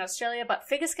thing in Australia. But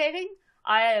figure skating,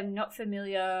 I am not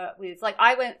familiar with. Like,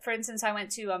 I went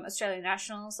to Australian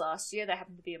Nationals last year. They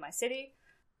happened to be in my city.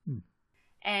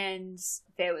 And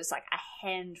there was like a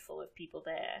handful of people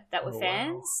there that were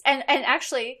fans. Wow. And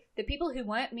actually, the people who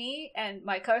weren't me and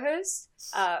my co-host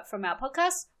from our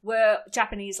podcast were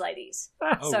Japanese ladies.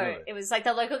 So really? It was like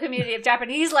the local community of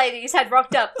Japanese ladies had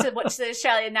rocked up to watch the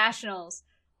Australian Nationals.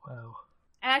 Wow.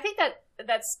 And I think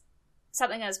that's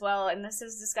something as well, and this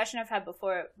is a discussion I've had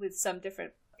before with some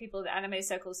different people in the anime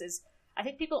circles, is I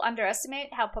think people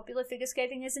underestimate how popular figure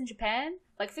skating is in Japan.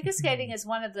 Like, figure skating is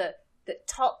one of the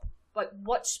top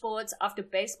watch sports after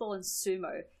baseball and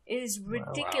sumo. It is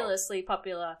ridiculously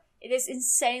popular. It is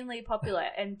insanely popular,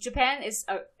 and Japan is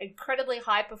an incredibly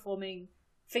high-performing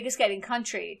figure skating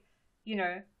country. You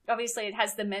know, obviously it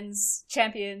has the men's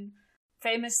champion,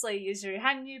 famously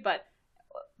Yuri, but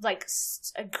like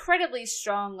incredibly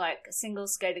strong like single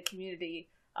skater community.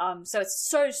 So it's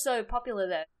so popular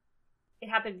there. It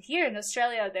happened here in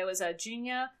Australia. There was a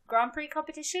junior Grand Prix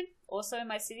competition, also in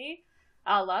my city,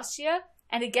 last year.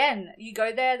 And again, you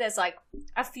go there, there's like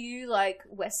a few like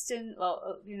Western,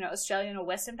 well, you know, Australian or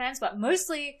Western fans, but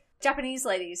mostly Japanese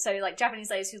ladies. So like Japanese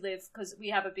ladies who live, because we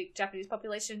have a big Japanese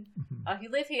population who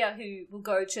live here, who will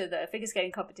go to the figure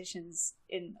skating competitions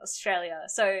in Australia.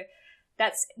 So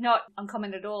that's not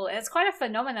uncommon at all. And it's quite a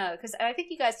phenomena, because I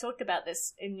think you guys talked about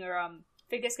this in your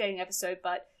figure skating episode,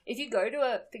 but if you go to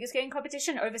a figure skating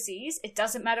competition overseas, it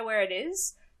doesn't matter where it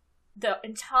is, the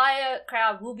entire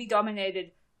crowd will be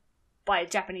dominated by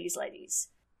Japanese ladies.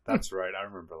 That's right. I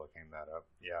remember looking that up.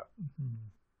 Yeah.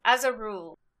 As a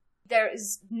rule, there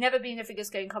has never been a figure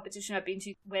skating competition I've been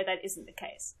to where that isn't the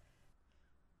case.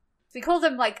 We call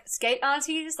them like skate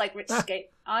aunties, like rich skate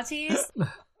aunties.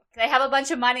 They have a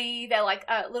bunch of money, they're like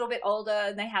a little bit older,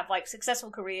 and they have like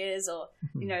successful careers, or,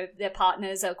 you know, their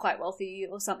partners are quite wealthy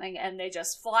or something, and they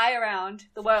just fly around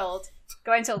the world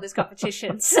going to all these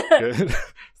competitions. Good.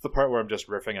 It's the part where I'm just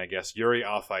riffing, I guess. Yuri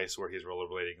Off Ice, where he's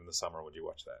rollerblading in the summer. Would you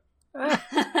watch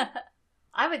that?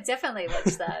 I would definitely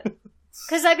watch that.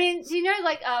 Because, I mean, you know,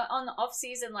 like on the off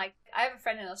season, like I have a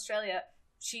friend in Australia.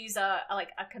 She's a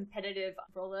competitive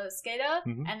roller skater,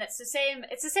 and it's the same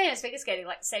as figure skating,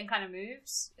 like the same kind of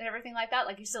moves and everything like that.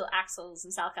 Like you still axles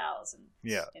and salchows and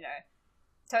you know,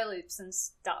 toe loops and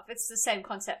stuff. It's the same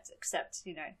concept, except,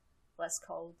 you know, less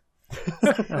cold,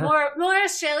 more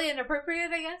Australian appropriate,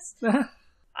 I guess.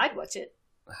 I'd watch it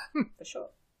for sure.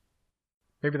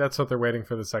 Maybe that's what they're waiting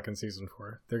for the second season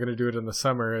for. They're going to do it in the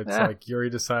summer. It's like Yuri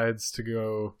decides to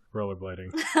go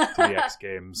rollerblading. To the X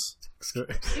Games.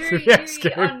 Yuri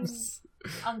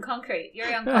on concrete.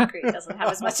 Yuri on concrete doesn't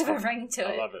have as much of a ring to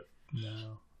it. I love it.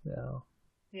 No.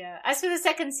 Yeah. As for the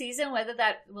second season, whether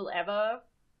that will ever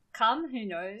come, who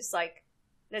knows? Like,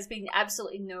 there's been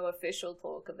absolutely no official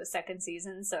talk of a second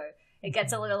season, so it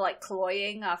gets a little like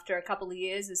cloying after a couple of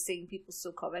years of seeing people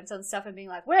still comment on stuff and being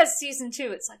like, "Where's season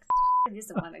 2?" It's like, it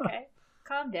isn't one, okay?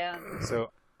 Calm down.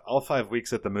 So, all 5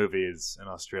 weeks at the movies in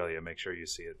Australia, make sure you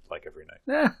see it like every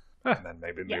night. And then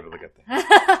maybe we'll get there.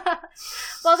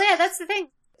 Well, yeah, that's the thing.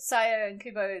 Sayo and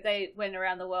Kubo, they went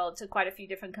around the world to quite a few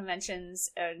different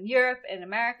conventions in Europe, in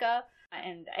America,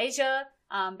 and Asia,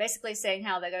 basically saying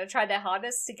how they're going to try their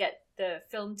hardest to get the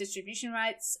film distribution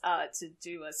rights to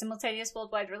do a simultaneous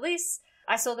worldwide release.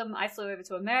 I saw them. I flew over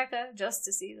to America just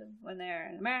to see them when they were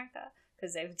in America,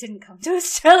 because they didn't come to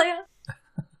Australia.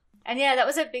 And yeah, that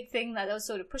was a big thing that they were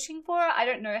sort of pushing for. I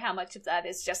don't know how much of that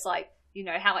is just like, you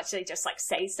know, how much they just like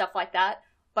say stuff like that.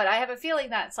 But I have a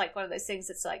feeling that it's like one of those things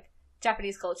that's like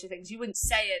Japanese culture things. You wouldn't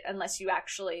say it unless you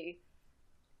actually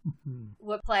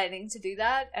were planning to do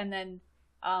that. And then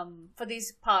for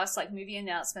these past like movie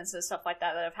announcements and stuff like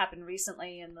that have happened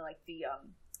recently, and like the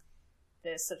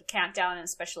sort of countdown and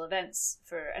special events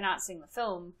for announcing the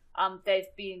film,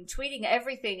 they've been tweeting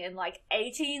everything in like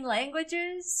 18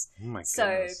 languages. Oh my so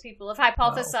goodness. people have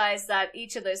hypothesized that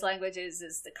each of those languages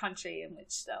is the country in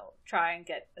which they'll try and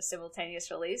get a simultaneous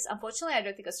release. Unfortunately, I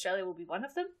don't think Australia will be one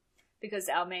of them, because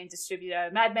our main distributor,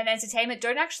 Mad Men Entertainment,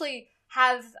 don't actually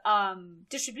have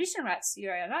distribution rights to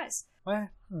Yuri on Ice. What?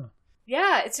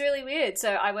 Yeah, it's really weird.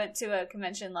 So I went to a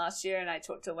convention last year and I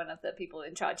talked to one of the people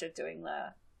in charge of doing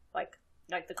the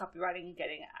like the copywriting and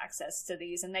getting access to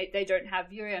these, and they don't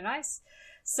have Yuri on Ice.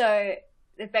 So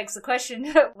it begs the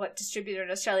question, what distributor in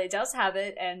Australia does have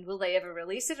it, and will they ever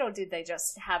release it, or did they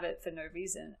just have it for no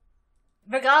reason?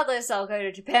 Regardless, I'll go to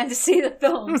Japan to see the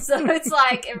film, so it's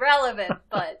like irrelevant,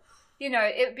 but you know,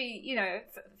 it'd be, you know,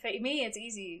 for me it's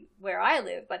easy where I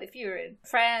live, but if you're in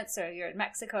France or you're in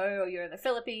Mexico or you're in the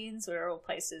Philippines, or all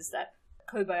places that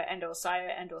Koba and or Sayo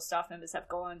and or staff members have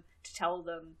gone to tell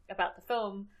them about the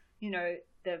film, you know,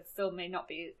 the film may not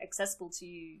be accessible to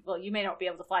you. Well, you may not be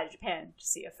able to fly to Japan to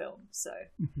see a film. So,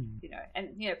 you know, and,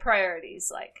 you know,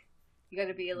 priorities, like, you got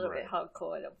to be a little bit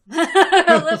hardcore,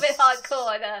 a little bit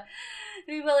hardcore to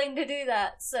be willing to do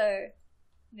that. So,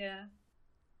 yeah.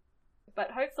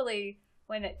 But hopefully,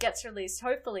 when it gets released,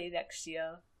 hopefully next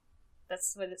year,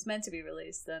 that's when it's meant to be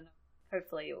released, then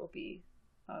hopefully it will be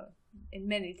in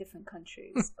many different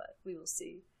countries, but we will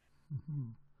see.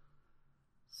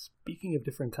 Speaking of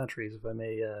different countries, if I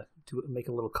may make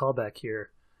a little callback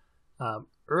here,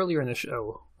 earlier in the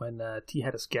show, when T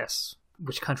had us guess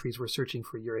which countries were searching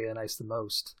for Yuri on Ice the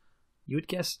most, you had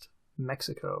guessed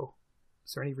Mexico.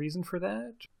 Is there any reason for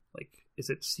that? Like, is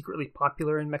it secretly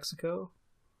popular in Mexico?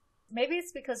 Maybe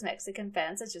it's because Mexican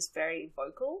fans are just very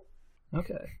vocal.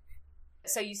 Okay.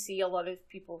 So you see a lot of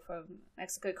people from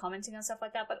Mexico commenting and stuff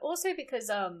like that, but also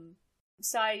because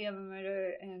Sai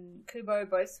Yamamoto and Kubo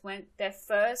both went their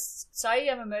first. Sai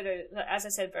Yamamoto, as I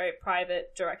said, very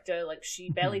private director. Like, she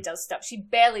barely does stuff. She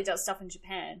barely does stuff in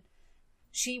Japan.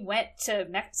 She went to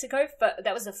Mexico.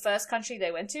 That was the first country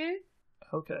they went to.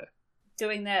 Okay.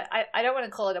 Doing their, I don't want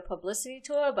to call it a publicity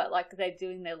tour, but like they're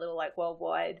doing their little like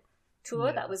worldwide tour.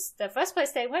 Yeah. That was the first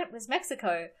place they went was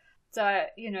Mexico. So,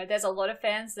 there's a lot of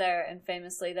fans there, and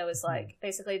famously there was like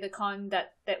basically the con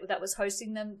that was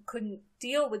hosting them couldn't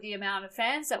deal with the amount of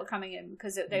fans that were coming in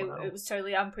because it was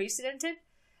totally unprecedented.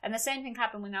 And the same thing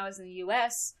happened when I was in the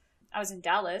US. I was in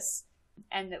Dallas,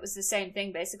 and it was the same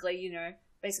thing basically,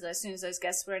 basically as soon as those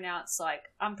guests were announced,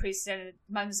 like unprecedented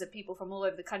numbers of people from all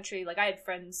over the country. Like I had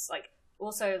friends like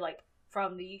also like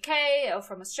from the UK or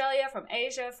from Australia, from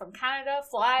Asia, from Canada,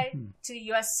 fly to the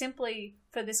US simply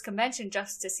for this convention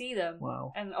just to see them.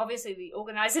 Wow. And obviously the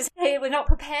organizers, hey, we're not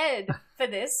prepared for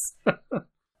this.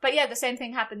 But yeah, the same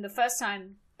thing happened. The first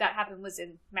time that happened was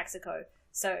in Mexico.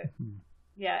 So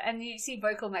yeah, and you see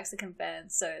vocal Mexican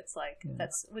fans. So it's like,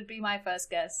 that's would be my first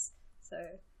guess. So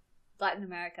Latin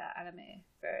America anime,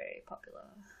 very popular.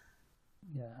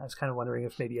 Yeah, I was kind of wondering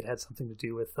if maybe it had something to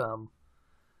do with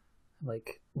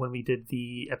like when we did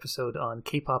the episode on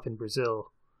K-pop in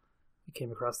Brazil, we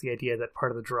came across the idea that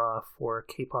part of the draw for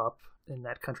K-pop in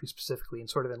that country specifically, and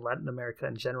sort of in Latin America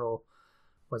in general,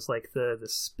 was like the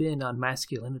spin on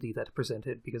masculinity that it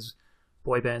presented, because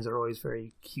boy bands are always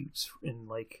very cute and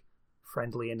like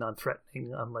friendly and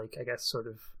non-threatening, unlike I guess sort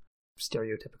of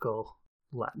stereotypical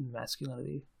Latin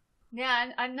masculinity. Yeah,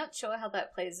 and I'm not sure how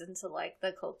that plays into like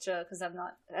the culture because I'm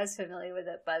not as familiar with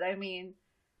it, but I mean,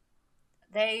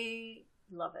 they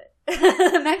love it.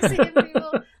 Mexican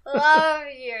people love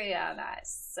Yuri on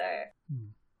Ice. So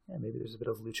yeah, maybe there's a bit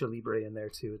of lucha libre in there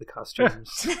too. The costumes,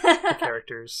 the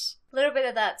characters, a little bit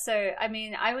of that. So I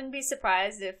mean, I wouldn't be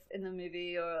surprised if in the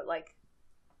movie or like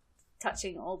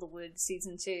Touching All the Wood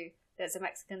season 2, there's a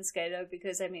Mexican skater,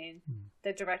 because I mean,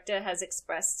 the director has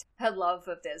expressed her love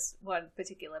of this one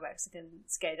particular Mexican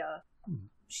skater.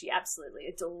 She absolutely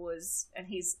adores, and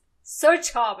he's so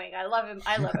charming. I love him.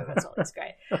 As well. It's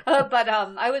great. But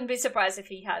I wouldn't be surprised if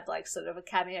he had like sort of a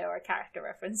cameo or a character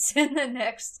reference in the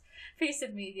next piece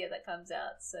of media that comes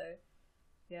out. So,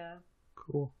 yeah.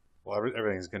 Cool. Well,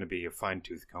 everything's going to be a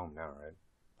fine-tooth comb now, right?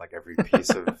 Like every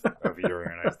piece of Yuri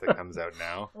on Ice that comes out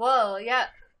now. Well, yeah.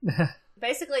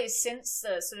 Basically, since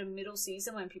the sort of middle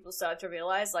season when people started to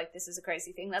realize like this is a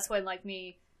crazy thing, that's when like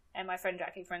me and my friend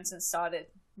Jackie, for instance, started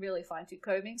really fine-tooth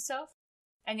combing stuff.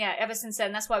 And yeah, ever since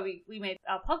then, that's why we made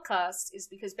our podcast, is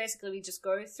because basically we just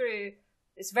go through,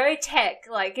 it's very tech,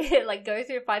 like go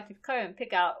through a fine-tooth comb,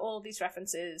 pick out all these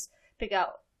references, pick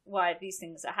out why these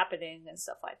things are happening and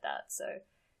stuff like that. So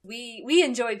we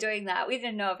enjoy doing that. We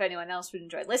didn't know if anyone else would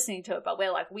enjoy listening to it, but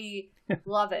we're like, we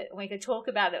love it. And we could talk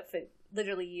about it for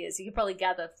literally years. You could probably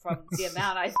gather from the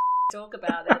amount I talk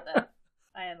about it that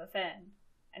I am a fan.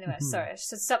 Anyway, sorry, I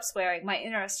should stop swearing. My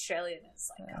inner Australian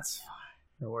is like, that's fine.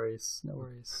 No worries.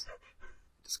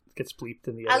 Just gets bleeped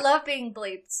in the I edit. love being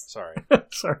bleeped. Sorry.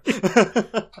 Sorry.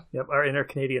 Yep, our inner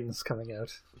Canadian is coming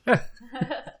out.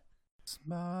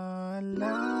 My life.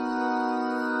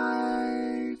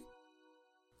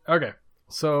 Okay,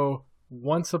 so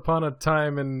once upon a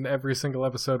time in every single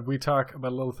episode, we talk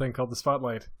about a little thing called the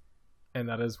Spotlight, and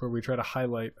that is where we try to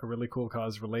highlight a really cool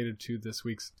cause related to this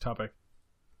week's topic.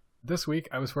 This week,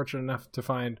 I was fortunate enough to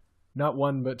find not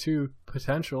one, but 2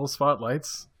 potential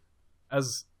spotlights.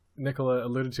 As Nicola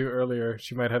alluded to earlier,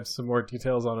 she might have some more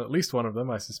details on at least one of them.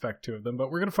 I suspect 2 of them,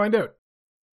 but we're going to find out.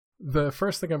 The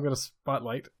first thing I'm going to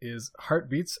spotlight is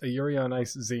Heartbeats, a Yuri on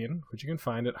Ice zine, which you can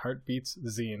find at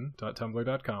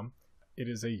heartbeatszine.tumblr.com. It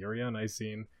is a Yuri on Ice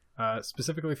zine,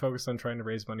 specifically focused on trying to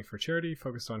raise money for charity,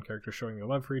 focused on characters showing their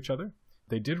love for each other.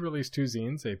 They did release 2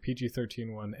 zines, a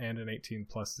PG-13 one and an 18+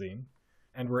 zine,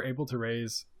 and were able to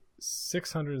raise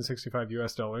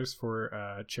 $665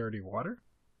 for charity water.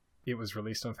 It was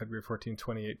released on February 14,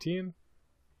 2018,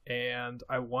 and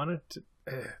I wanted to...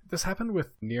 this happened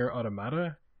with Nier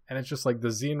Automata, and it's just like the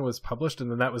zine was published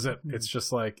and then that was it. It's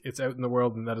just like, it's out in the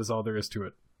world and that is all there is to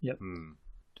it. Yep.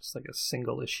 Just like a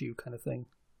single issue kind of thing.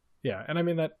 Yeah, and I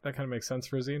mean, that kind of makes sense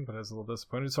for a zine, but I was a little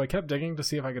disappointed. So I kept digging to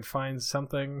see if I could find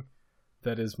something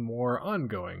that is more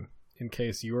ongoing in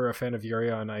case you are a fan of Yuri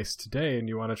on Ice today and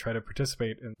you want to try to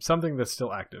participate in something that's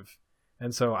still active.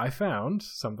 And so I found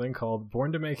something called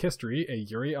Born to Make History, a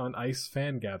Yuri on Ice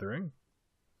fan gathering,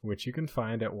 which you can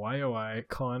find at yoiconph.com.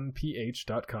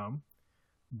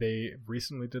 They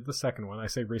recently did the second one. I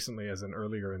say recently as in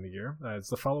earlier in the year. It's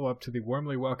the follow-up to the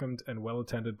warmly welcomed and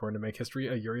well-attended Born to Make History,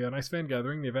 a Yuri on Ice fan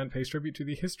gathering. The event pays tribute to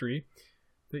the history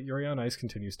that Yuri on Ice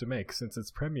continues to make. Since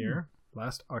its premiere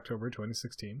last October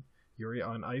 2016, Yuri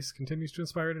on Ice continues to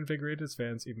inspire and invigorate its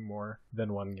fans even more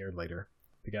than 1 year later.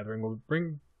 The gathering will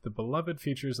bring the beloved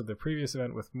features of the previous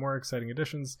event with more exciting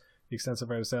additions. The extensive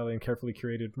artist alley and carefully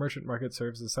curated merchant market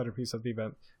serves as the centerpiece of the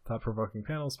event. Thought-provoking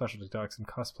panels, specialty talks, and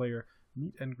cosplayer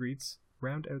meet and greets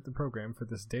round out the program for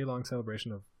this day-long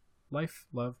celebration of life,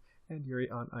 love, and Yuri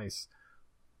on Ice.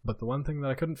 But the one thing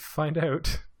that I couldn't find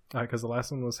out, because the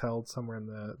last one was held somewhere in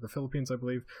the Philippines, I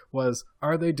believe, was,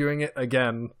 are they doing it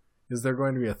again? Is there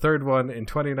going to be a third one in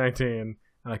 2019?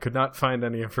 And I could not find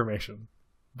any information.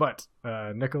 But,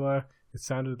 Nicola, it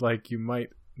sounded like you might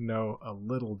know a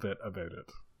little bit about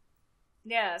it.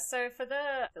 Yeah, so for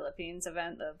the Philippines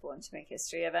event, the Born to Make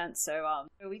History event, so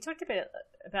we talked a bit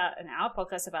about in our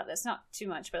podcast about this, not too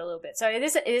much, but a little bit. So it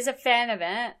is a fan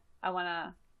event, I want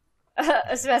to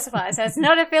specify. So it's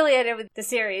not affiliated with the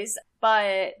series,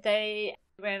 but they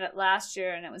ran it last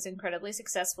year and it was incredibly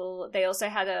successful. They also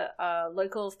had a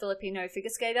local Filipino figure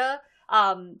skater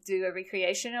do a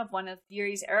recreation of one of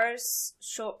Yuri's Eras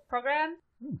short program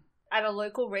at a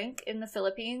local rink in the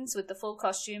Philippines with the full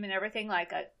costume and everything,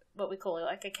 like what we call it,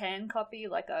 like a can copy,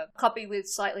 like a copy with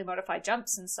slightly modified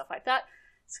jumps and stuff like that.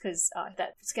 It's because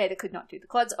that skater could not do the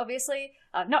quads, obviously.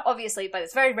 Not obviously, but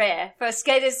it's very rare for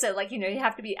skaters to, like, you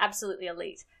have to be absolutely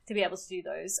elite to be able to do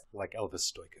those. Like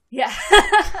Elvis Stoica. Yeah.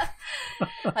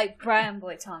 Like Brian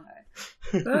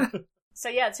Boitango. So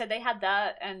they had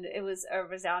that, and it was a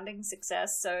resounding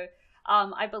success. So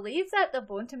I believe that the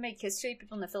Born to Make History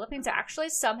people in the Philippines are actually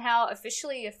somehow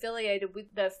officially affiliated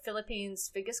with the Philippines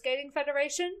Figure Skating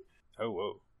Federation. Oh,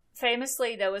 whoa.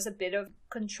 Famously, there was a bit of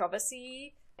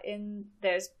controversy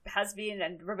has been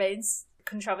and remains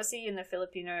controversy in the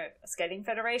Filipino Skating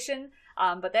Federation,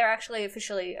 but they're actually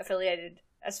officially affiliated,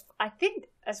 as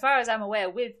far as I'm aware,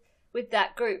 with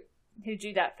that group who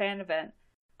do that fan event.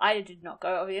 I did not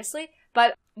go, obviously,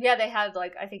 but yeah, they had,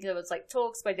 like, I think there was, like,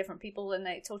 talks by different people, and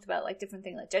they talked about, like, different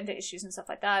things, like gender issues and stuff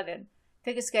like that, and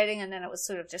figure skating, and then it was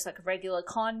sort of just like a regular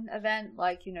con event,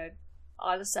 like,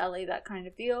 artist alley, that kind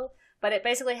of deal. But it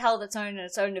basically held its own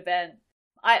event.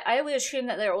 I would assume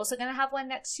that they're also going to have one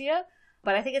next year,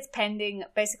 but I think it's pending.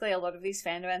 Basically, a lot of these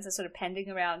fan events are sort of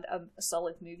pending around a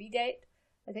solid movie date,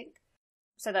 I think.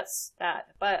 So that's that.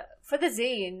 But for the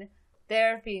zine,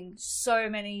 there have been so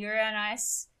many Yuri on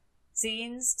Ice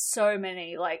zines, so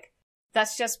many. Like,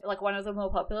 that's just like one of the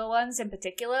more popular ones in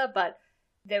particular, but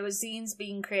there were zines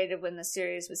being created when the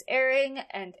series was airing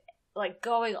and, like,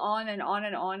 going on and on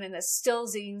and on, and there's still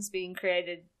zines being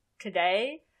created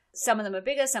today. Some of them are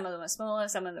bigger, some of them are smaller,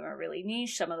 some of them are really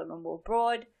niche, some of them are more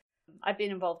broad. I've been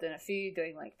involved in a few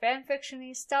doing, like, fan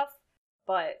fiction-y stuff,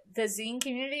 but the zine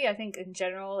community, I think, in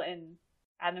general, in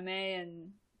anime and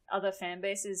other fan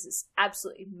bases, is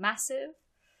absolutely massive.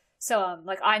 So,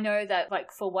 like, I know that,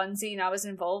 like, for one zine I was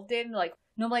involved in, like,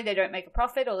 normally they don't make a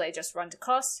profit or they just run to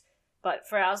cost, but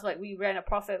for ours, like, we ran a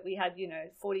profit. We had,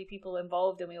 40 people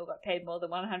involved and we all got paid more than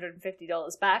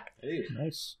 $150 back. Hey,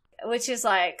 Nice. Which is,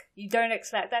 like, you don't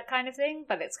expect that kind of thing,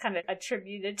 but it's kind of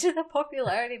attributed to the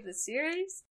popularity of the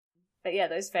series. But yeah,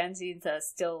 those fanzines are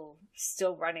still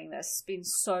running. There's been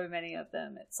so many of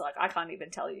them. It's like, I can't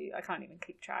even tell you. I can't even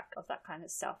keep track of that kind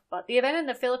of stuff. But the event in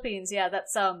the Philippines, yeah,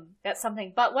 that's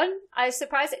something. But one I was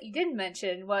surprised that you didn't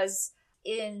mention was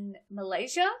in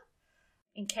Malaysia,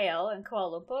 in KL, in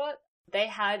Kuala Lumpur. They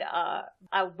had a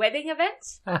wedding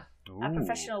event. A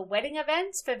professional wedding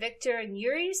event for Victor and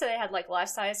Yuri. So they had, like,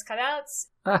 life-size cutouts.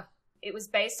 It was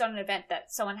based on an event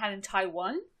that someone had in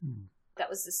Taiwan. That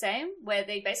was the same, where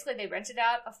they rented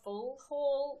out a full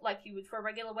hall, like you would for a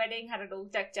regular wedding, had it all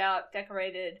decked out,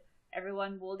 decorated.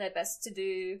 Everyone wore their best to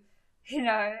do,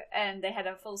 and they had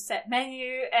a full set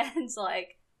menu, and,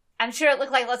 like, I'm sure it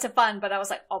looked like lots of fun, but I was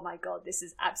like, oh my god, this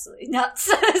is absolutely nuts.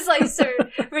 It's, like, so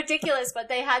ridiculous. But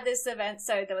they had this event,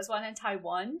 so there was one in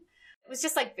Taiwan. It was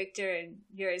just like Victor and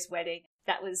Yuri's wedding.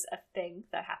 That was a thing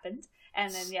that happened.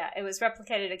 And then, yeah, it was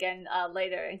replicated again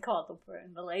later in Kuala Lumpur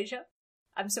in Malaysia.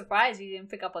 I'm surprised you didn't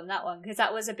pick up on that one, because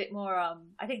that was a bit more,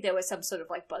 I think there was some sort of,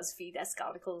 like, BuzzFeed-esque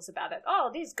articles about it. Oh,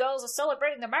 these girls are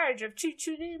celebrating the marriage of two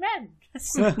new men.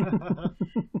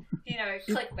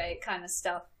 Clickbait kind of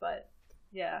stuff, but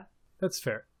yeah. That's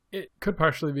fair. It could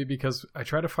partially be because I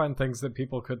try to find things that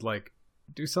people could, like,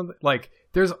 do something like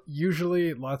there's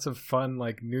usually lots of fun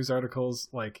like news articles.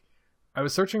 Like I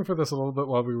was searching for this a little bit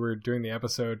while we were doing the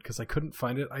episode because I couldn't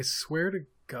find it. I swear to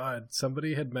God,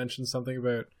 somebody had mentioned something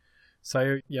about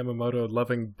Sayo Yamamoto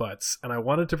loving butts, and I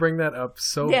wanted to bring that up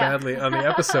so badly on the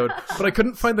episode, but I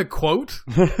couldn't find the quote.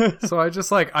 So I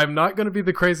just like, I'm not going to be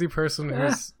the crazy person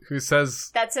who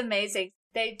says... That's amazing.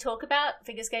 They talk about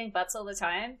figure skating butts all the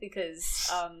time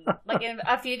because, like in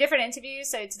a few different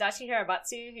interviews, so Tadashi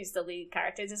Hiramatsu, who's the lead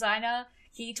character designer,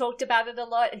 he talked about it a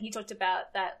lot, and he talked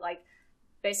about that, like,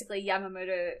 basically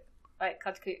Yamamoto... like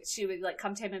she would like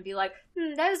come to him and be like,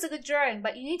 that is a good drawing,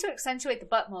 but you need to accentuate the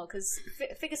butt more because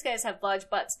figure skaters have large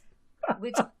butts.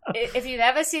 Which, if you've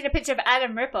ever seen a picture of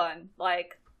Adam Rippon,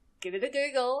 like, give it a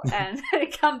Google and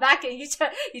come back and you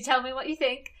tell me what you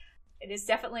think. It is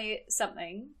definitely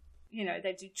something. You know,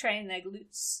 they do train their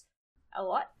glutes a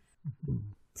lot.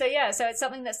 So yeah, so it's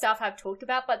something that staff have talked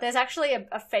about. But there's actually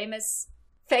a famous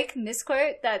fake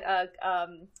misquote that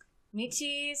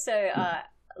Michi,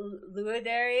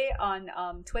 Luaderi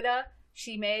on Twitter,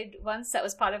 she made once that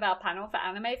was part of our panel for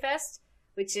Anime Fest,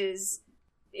 which is,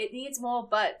 it needs more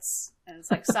butts. And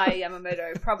it's like Saya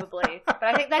Yamamoto, probably. But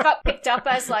I think that got picked up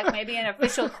as like maybe an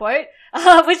official quote,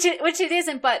 which it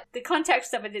isn't, but the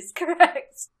context of it is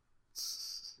correct.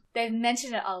 They've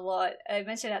mentioned it a lot. They've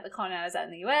mentioned it at the con I was at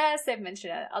in the US. They've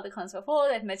mentioned it at other cons before.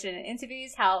 They've mentioned in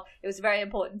interviews how it was very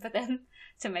important for them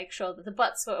to make sure that the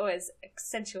butts were always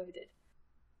accentuated.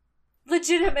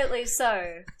 Legitimately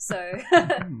so.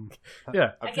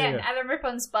 Yeah. Again, Adam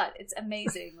Rippon's butt. It's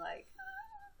amazing. Like.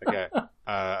 Okay.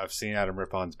 I've seen Adam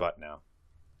Rippon's butt now.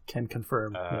 Can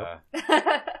confirm. A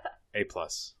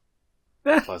plus.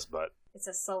 A plus butt. It's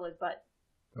a solid butt.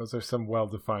 Those are some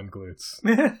well-defined glutes.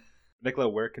 Nicola,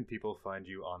 where can people find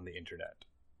you on the internet?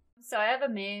 So I have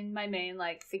my main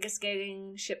like figure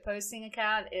skating shitposting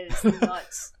account is not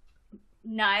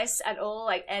nice at all,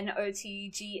 like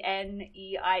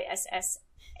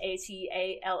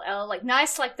NOTGNEISSATALL, like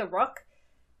nice like The Rock.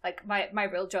 Like my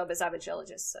real job is I'm a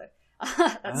geologist, so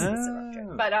that's The Rock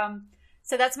joke. But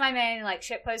so that's my main like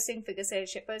shitposting figure skating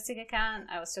shitposting account.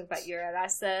 I was talking about Yuri on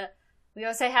Ice there. We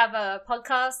also have a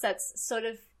podcast that's sort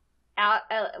of out.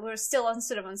 We're still on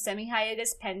semi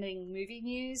hiatus pending movie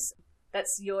news.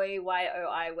 That's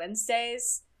YOI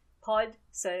Wednesdays pod.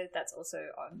 So that's also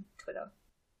on Twitter.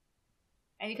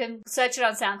 And you can search it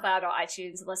on SoundCloud or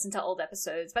iTunes and listen to old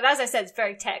episodes. But as I said, it's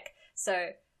very tech. So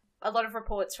a lot of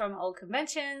reports from old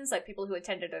conventions, like people who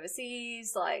attended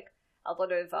overseas, like a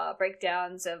lot of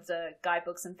breakdowns of the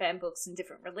guidebooks and fan books and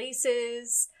different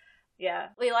releases. Yeah,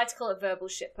 we like to call it verbal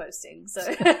shitposting. So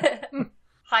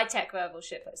high-tech verbal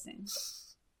shitposting.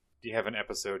 Do you have an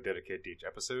episode dedicated to each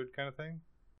episode kind of thing?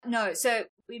 No, so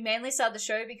we mainly started the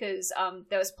show because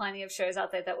there was plenty of shows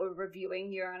out there that were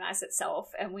reviewing Yuri on Ice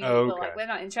itself, and we were like, we're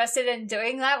not interested in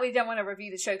doing that. We don't want to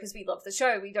review the show because we love the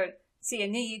show. We don't see a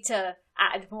need to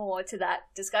add more to that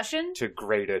discussion. To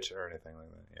grade it or anything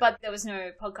like that. Yeah. But there was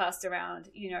no podcast around,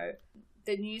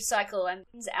 the news cycle and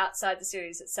things outside the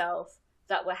series itself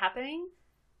that were happening.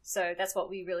 So that's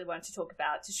what we really wanted to talk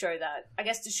about, to show that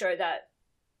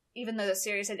even though the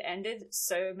series had ended,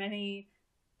 so many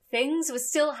things were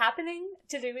still happening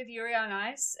to do with Yuri on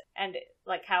Ice and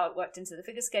like how it worked into the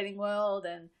figure skating world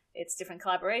and its different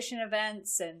collaboration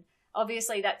events. And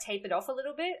obviously that tapered off a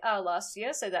little bit last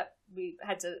year, so that we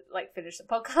had to like finish the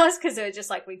podcast because they were just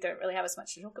like, we don't really have as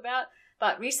much to talk about.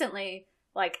 But recently,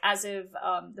 like as of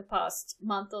the past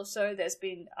month or so, there's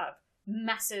been a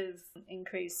massive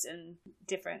increase in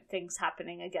different things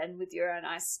happening again with Yuri on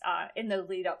Ice in the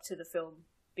lead up to the film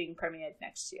being premiered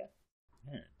next year.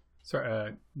 Yeah.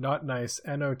 Sorry, not nice.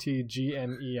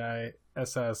 NOTGNEISS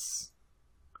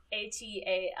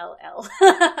ATALL.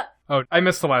 Oh, I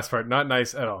missed the last part. Not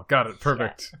nice at all. Got it.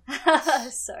 Perfect. Yeah.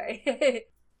 Sorry.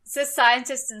 So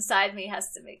scientist inside me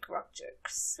has to make rock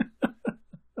jokes.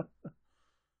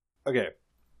 Okay,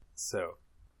 so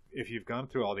if you've gone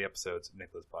through all the episodes of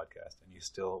Nicola's podcast and you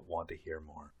still want to hear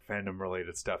more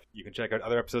fandom-related stuff, you can check out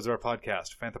other episodes of our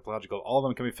podcast, Fanthropological. All of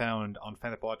them can be found on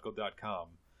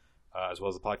fanthropological.com, as well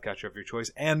as the podcatcher of your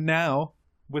choice, and now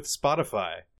with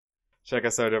Spotify. Check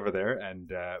us out over there,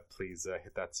 and please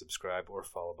hit that subscribe or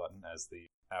follow button as the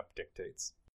app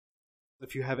dictates.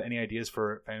 If you have any ideas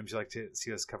for fandoms you'd like to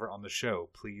see us cover on the show,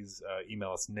 please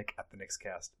email us,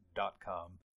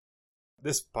 nick@thenixcast.com.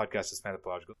 This podcast is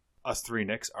Fanthropological. Us three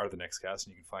Nicks are the Nixcast,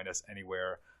 and you can find us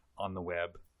anywhere on the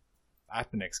web at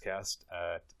the Nixcast,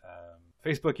 at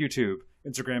Facebook, YouTube,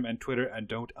 Instagram, and Twitter. And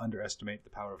don't underestimate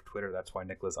the power of Twitter. That's why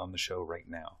Nicola's on the show right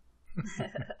now.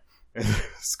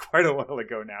 It's quite a while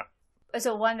ago now. It's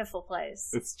a wonderful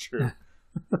place. It's true.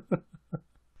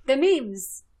 The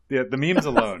memes. The memes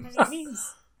alone. Many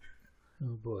memes.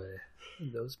 Oh boy,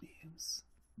 those memes.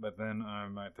 But then I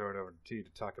might throw it over to you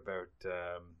to talk about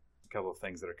a couple of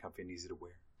things that are comfy and easy to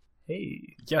wear.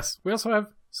 Hey. Yes, we also have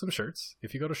some shirts.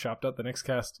 If you go to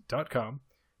shop.thenextcast.com,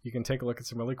 you can take a look at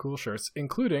some really cool shirts,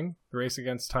 including the Race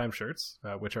Against Time shirts,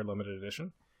 which are limited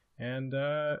edition. And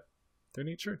they're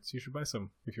neat shirts. You should buy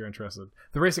some if you're interested.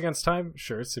 The Race Against Time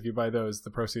shirts, if you buy those,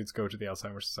 the proceeds go to the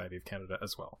Alzheimer's Society of Canada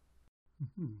as well.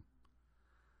 Mm-hmm.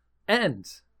 And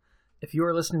if you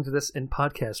are listening to this in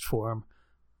podcast form,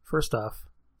 first off,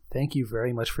 thank you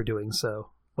very much for doing so.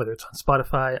 Whether it's on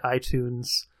Spotify,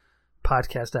 iTunes,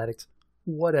 Podcast Addict,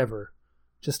 whatever.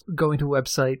 Just going to a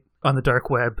website on the dark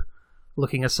web,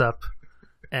 looking us up,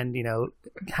 and,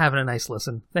 having a nice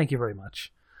listen. Thank you very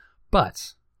much.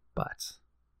 But,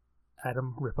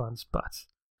 Adam Rippon's but.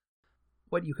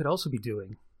 What you could also be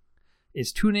doing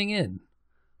is tuning in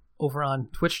over on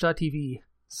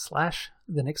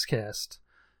twitch.tv/thenextcast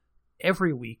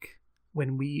every week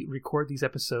when we record these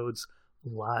episodes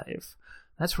live.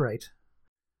 That's right.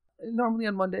 Normally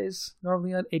on Mondays,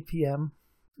 normally on 8 p.m.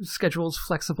 Schedule's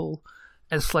flexible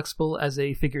as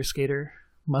a figure skater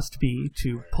must be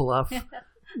to pull off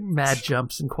mad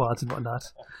jumps and quads and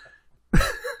whatnot.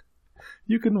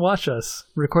 You can watch us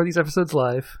record these episodes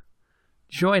live,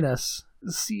 join us,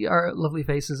 see our lovely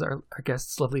faces, our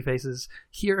guests' lovely faces,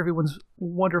 hear everyone's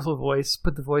wonderful voice,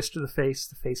 put the voice to the face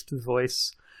to the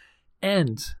voice,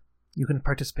 and you can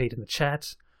participate in the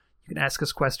chat. You can ask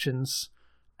us questions,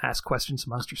 ask questions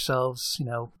amongst yourselves,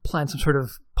 plan some sort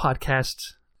of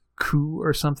podcast coup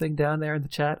or something down there in the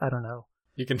chat. I don't know.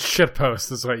 You can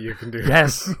shitpost is what you can do.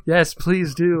 Yes,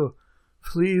 please do.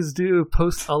 Please do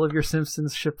post all of your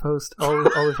Simpsons shitpost, all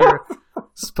of your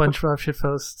SpongeBob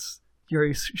shitposts,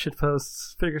 Yuri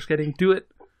shitposts, figure skating. Do it,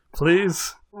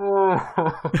 please.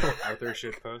 Arthur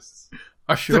shitposts.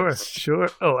 Sure.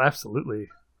 Oh, absolutely.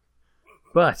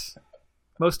 But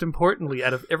most importantly,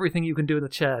 out of everything you can do in the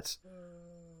chat,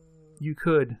 you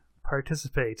could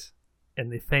participate in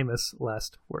the famous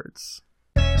last words.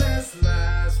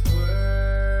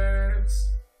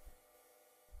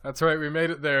 That's right, we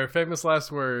made it there. Famous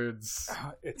last words.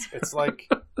 It's like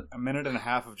a minute and a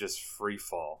half of just free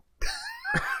fall.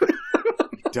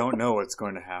 You don't know what's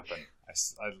going to happen. I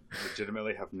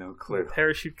legitimately have no clue. The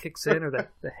parachute kicks in, or the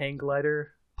hang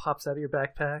glider pops out of your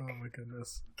backpack. Oh my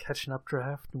goodness. Catch an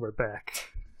updraft, and we're back.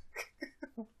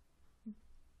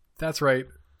 That's right.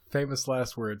 Famous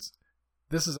last words.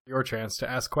 This is your chance to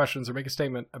ask questions or make a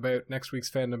statement about next week's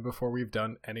fandom before we've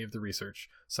done any of the research.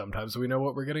 Sometimes we know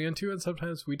what we're getting into and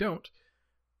sometimes we don't.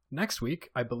 Next week,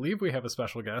 I believe we have a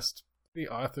special guest, the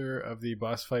author of the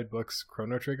Boss Fight Books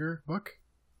Chrono Trigger book.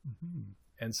 Mm-hmm.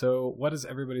 And so, what is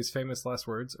everybody's famous last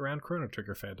words around Chrono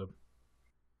Trigger fandom?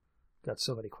 Got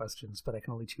so many questions, but I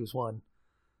can only choose one.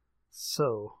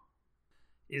 So,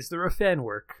 is there a fan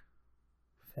work,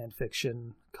 fan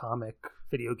fiction, comic,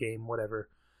 video game, whatever,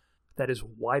 that is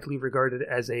widely regarded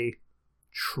as a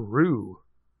true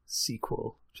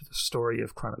sequel to the story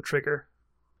of Chrono Trigger?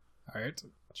 All right,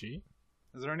 G.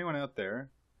 Is there anyone out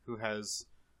there who has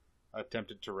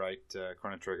attempted to write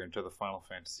Chrono Trigger into the Final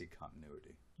Fantasy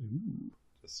continuity? Ooh.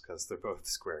 Just because they're both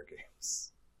Square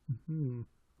games. Mm-hmm.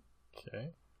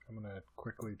 Okay, I'm going to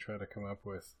quickly try to come up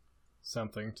with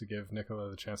something to give Nicola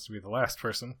the chance to be the last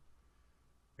person.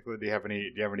 Nicola, do you have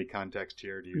any context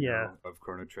here? Do you know of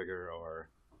Chrono Trigger or...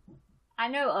 I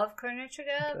know of Chrono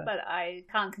Trigger, but I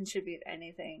can't contribute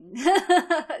anything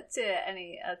to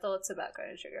any thoughts about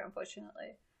Chrono Trigger,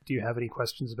 unfortunately. Do you have any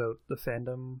questions about the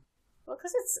fandom? Well,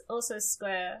 because it's also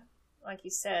Square, like you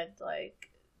said,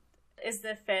 is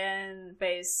the fan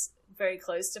base very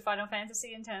close to Final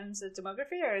Fantasy in terms of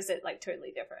demography, or is it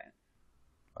totally different?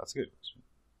 That's a good question.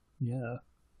 Yeah.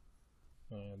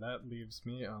 And that leaves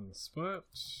me on the spot.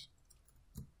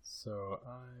 So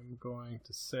I'm going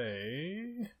to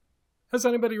say... Has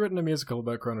anybody written a musical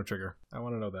about Chrono Trigger? I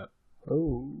want to know that.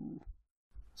 Oh.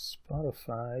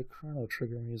 Spotify Chrono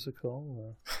Trigger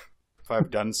musical. If I've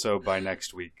done so by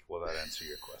next week, will that answer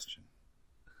your question?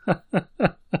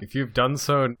 If you've done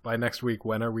so by next week,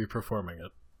 when are we performing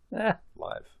it?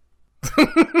 Live.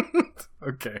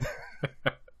 Okay.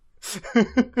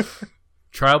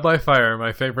 Trial by fire,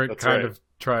 my favorite That's kind right. of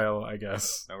trial, I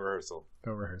guess. No rehearsal.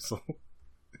 No rehearsal.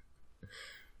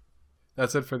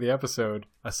 That's it for the episode,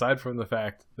 aside from the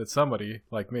fact that somebody,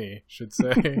 like me, should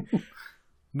say,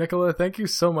 Nicola, thank you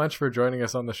so much for joining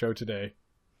us on the show today.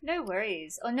 No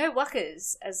worries. Or no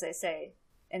wuckers, as they say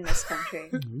in this country.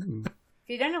 Ooh. If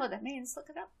you don't know what that means, look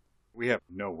it up. We have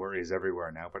no worries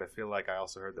everywhere now, but I feel like I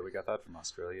also heard that we got that from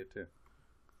Australia, too.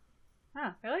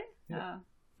 Oh, really? Yeah.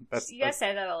 You guys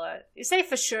say that a lot. You say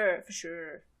for sure.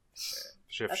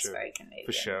 That's very Canadian.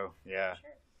 For show, yeah.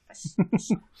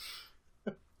 Sure.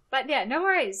 But yeah, no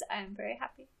worries. I'm very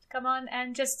happy to come on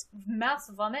and just mouth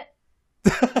vomit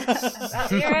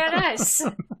about Yuri on Ice,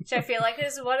 which I feel like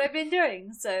is what I've been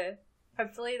doing. So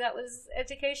hopefully that was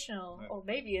educational or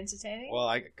maybe entertaining. Well,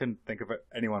 I couldn't think of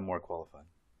anyone more qualified.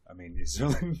 I mean, you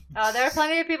certainly... Oh, there are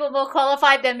plenty of people more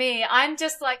qualified than me. I'm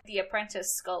just like the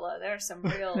apprentice scholar. There are some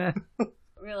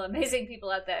real amazing people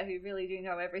out there who really do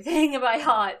know everything by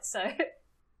heart. So,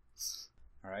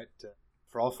 all right.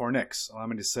 For all four Nicks, allow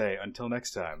me to say, until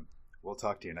next time, we'll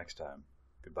talk to you next time.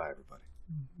 Goodbye, everybody.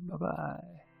 Bye-bye.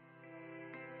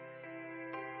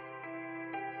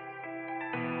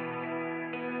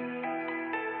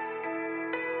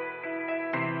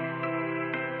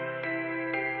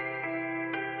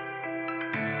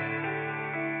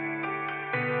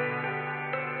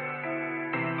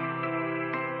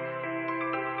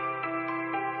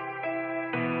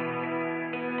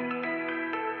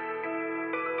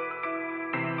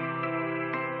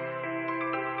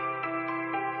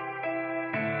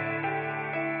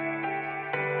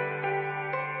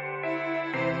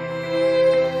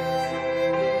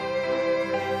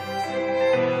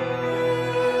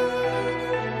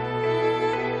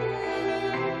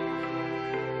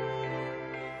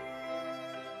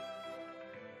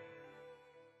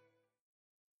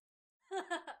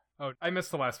 Oh, I missed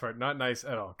the last part. Not nice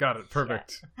at all. Got it.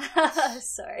 Perfect. yeah.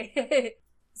 Sorry.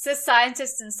 The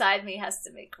scientist inside me has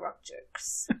to make rock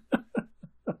jokes.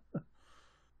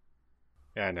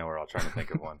 Yeah, I know. We're all trying to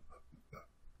think of one.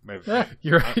 Maybe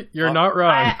You're not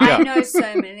wrong. I know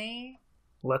so many.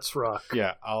 Let's rock.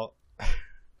 Yeah, I'll.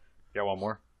 Got one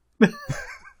more.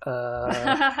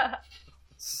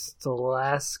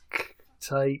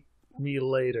 Stalactite me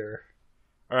later.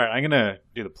 All right, I'm gonna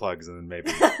do the plugs and then maybe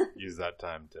use that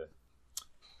time to.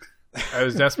 I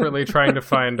was desperately trying to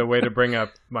find a way to bring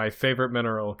up my favorite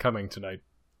mineral coming tonight.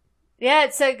 Yeah,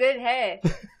 it's so good. Hey,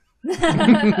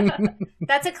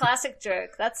 that's a classic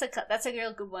joke. That's a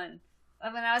real good one.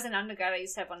 When I was in undergrad, I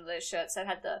used to have one of those shirts that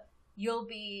had the "You'll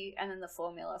be" and then the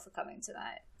formula for coming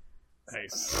tonight.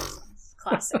 Nice.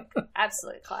 Classic.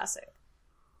 Absolute classic.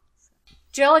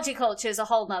 Geology culture is a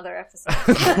whole nother episode.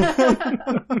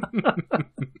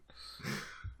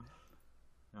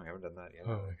 No, I haven't done that yet. Oh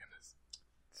my goodness.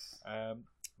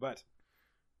 But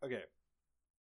okay.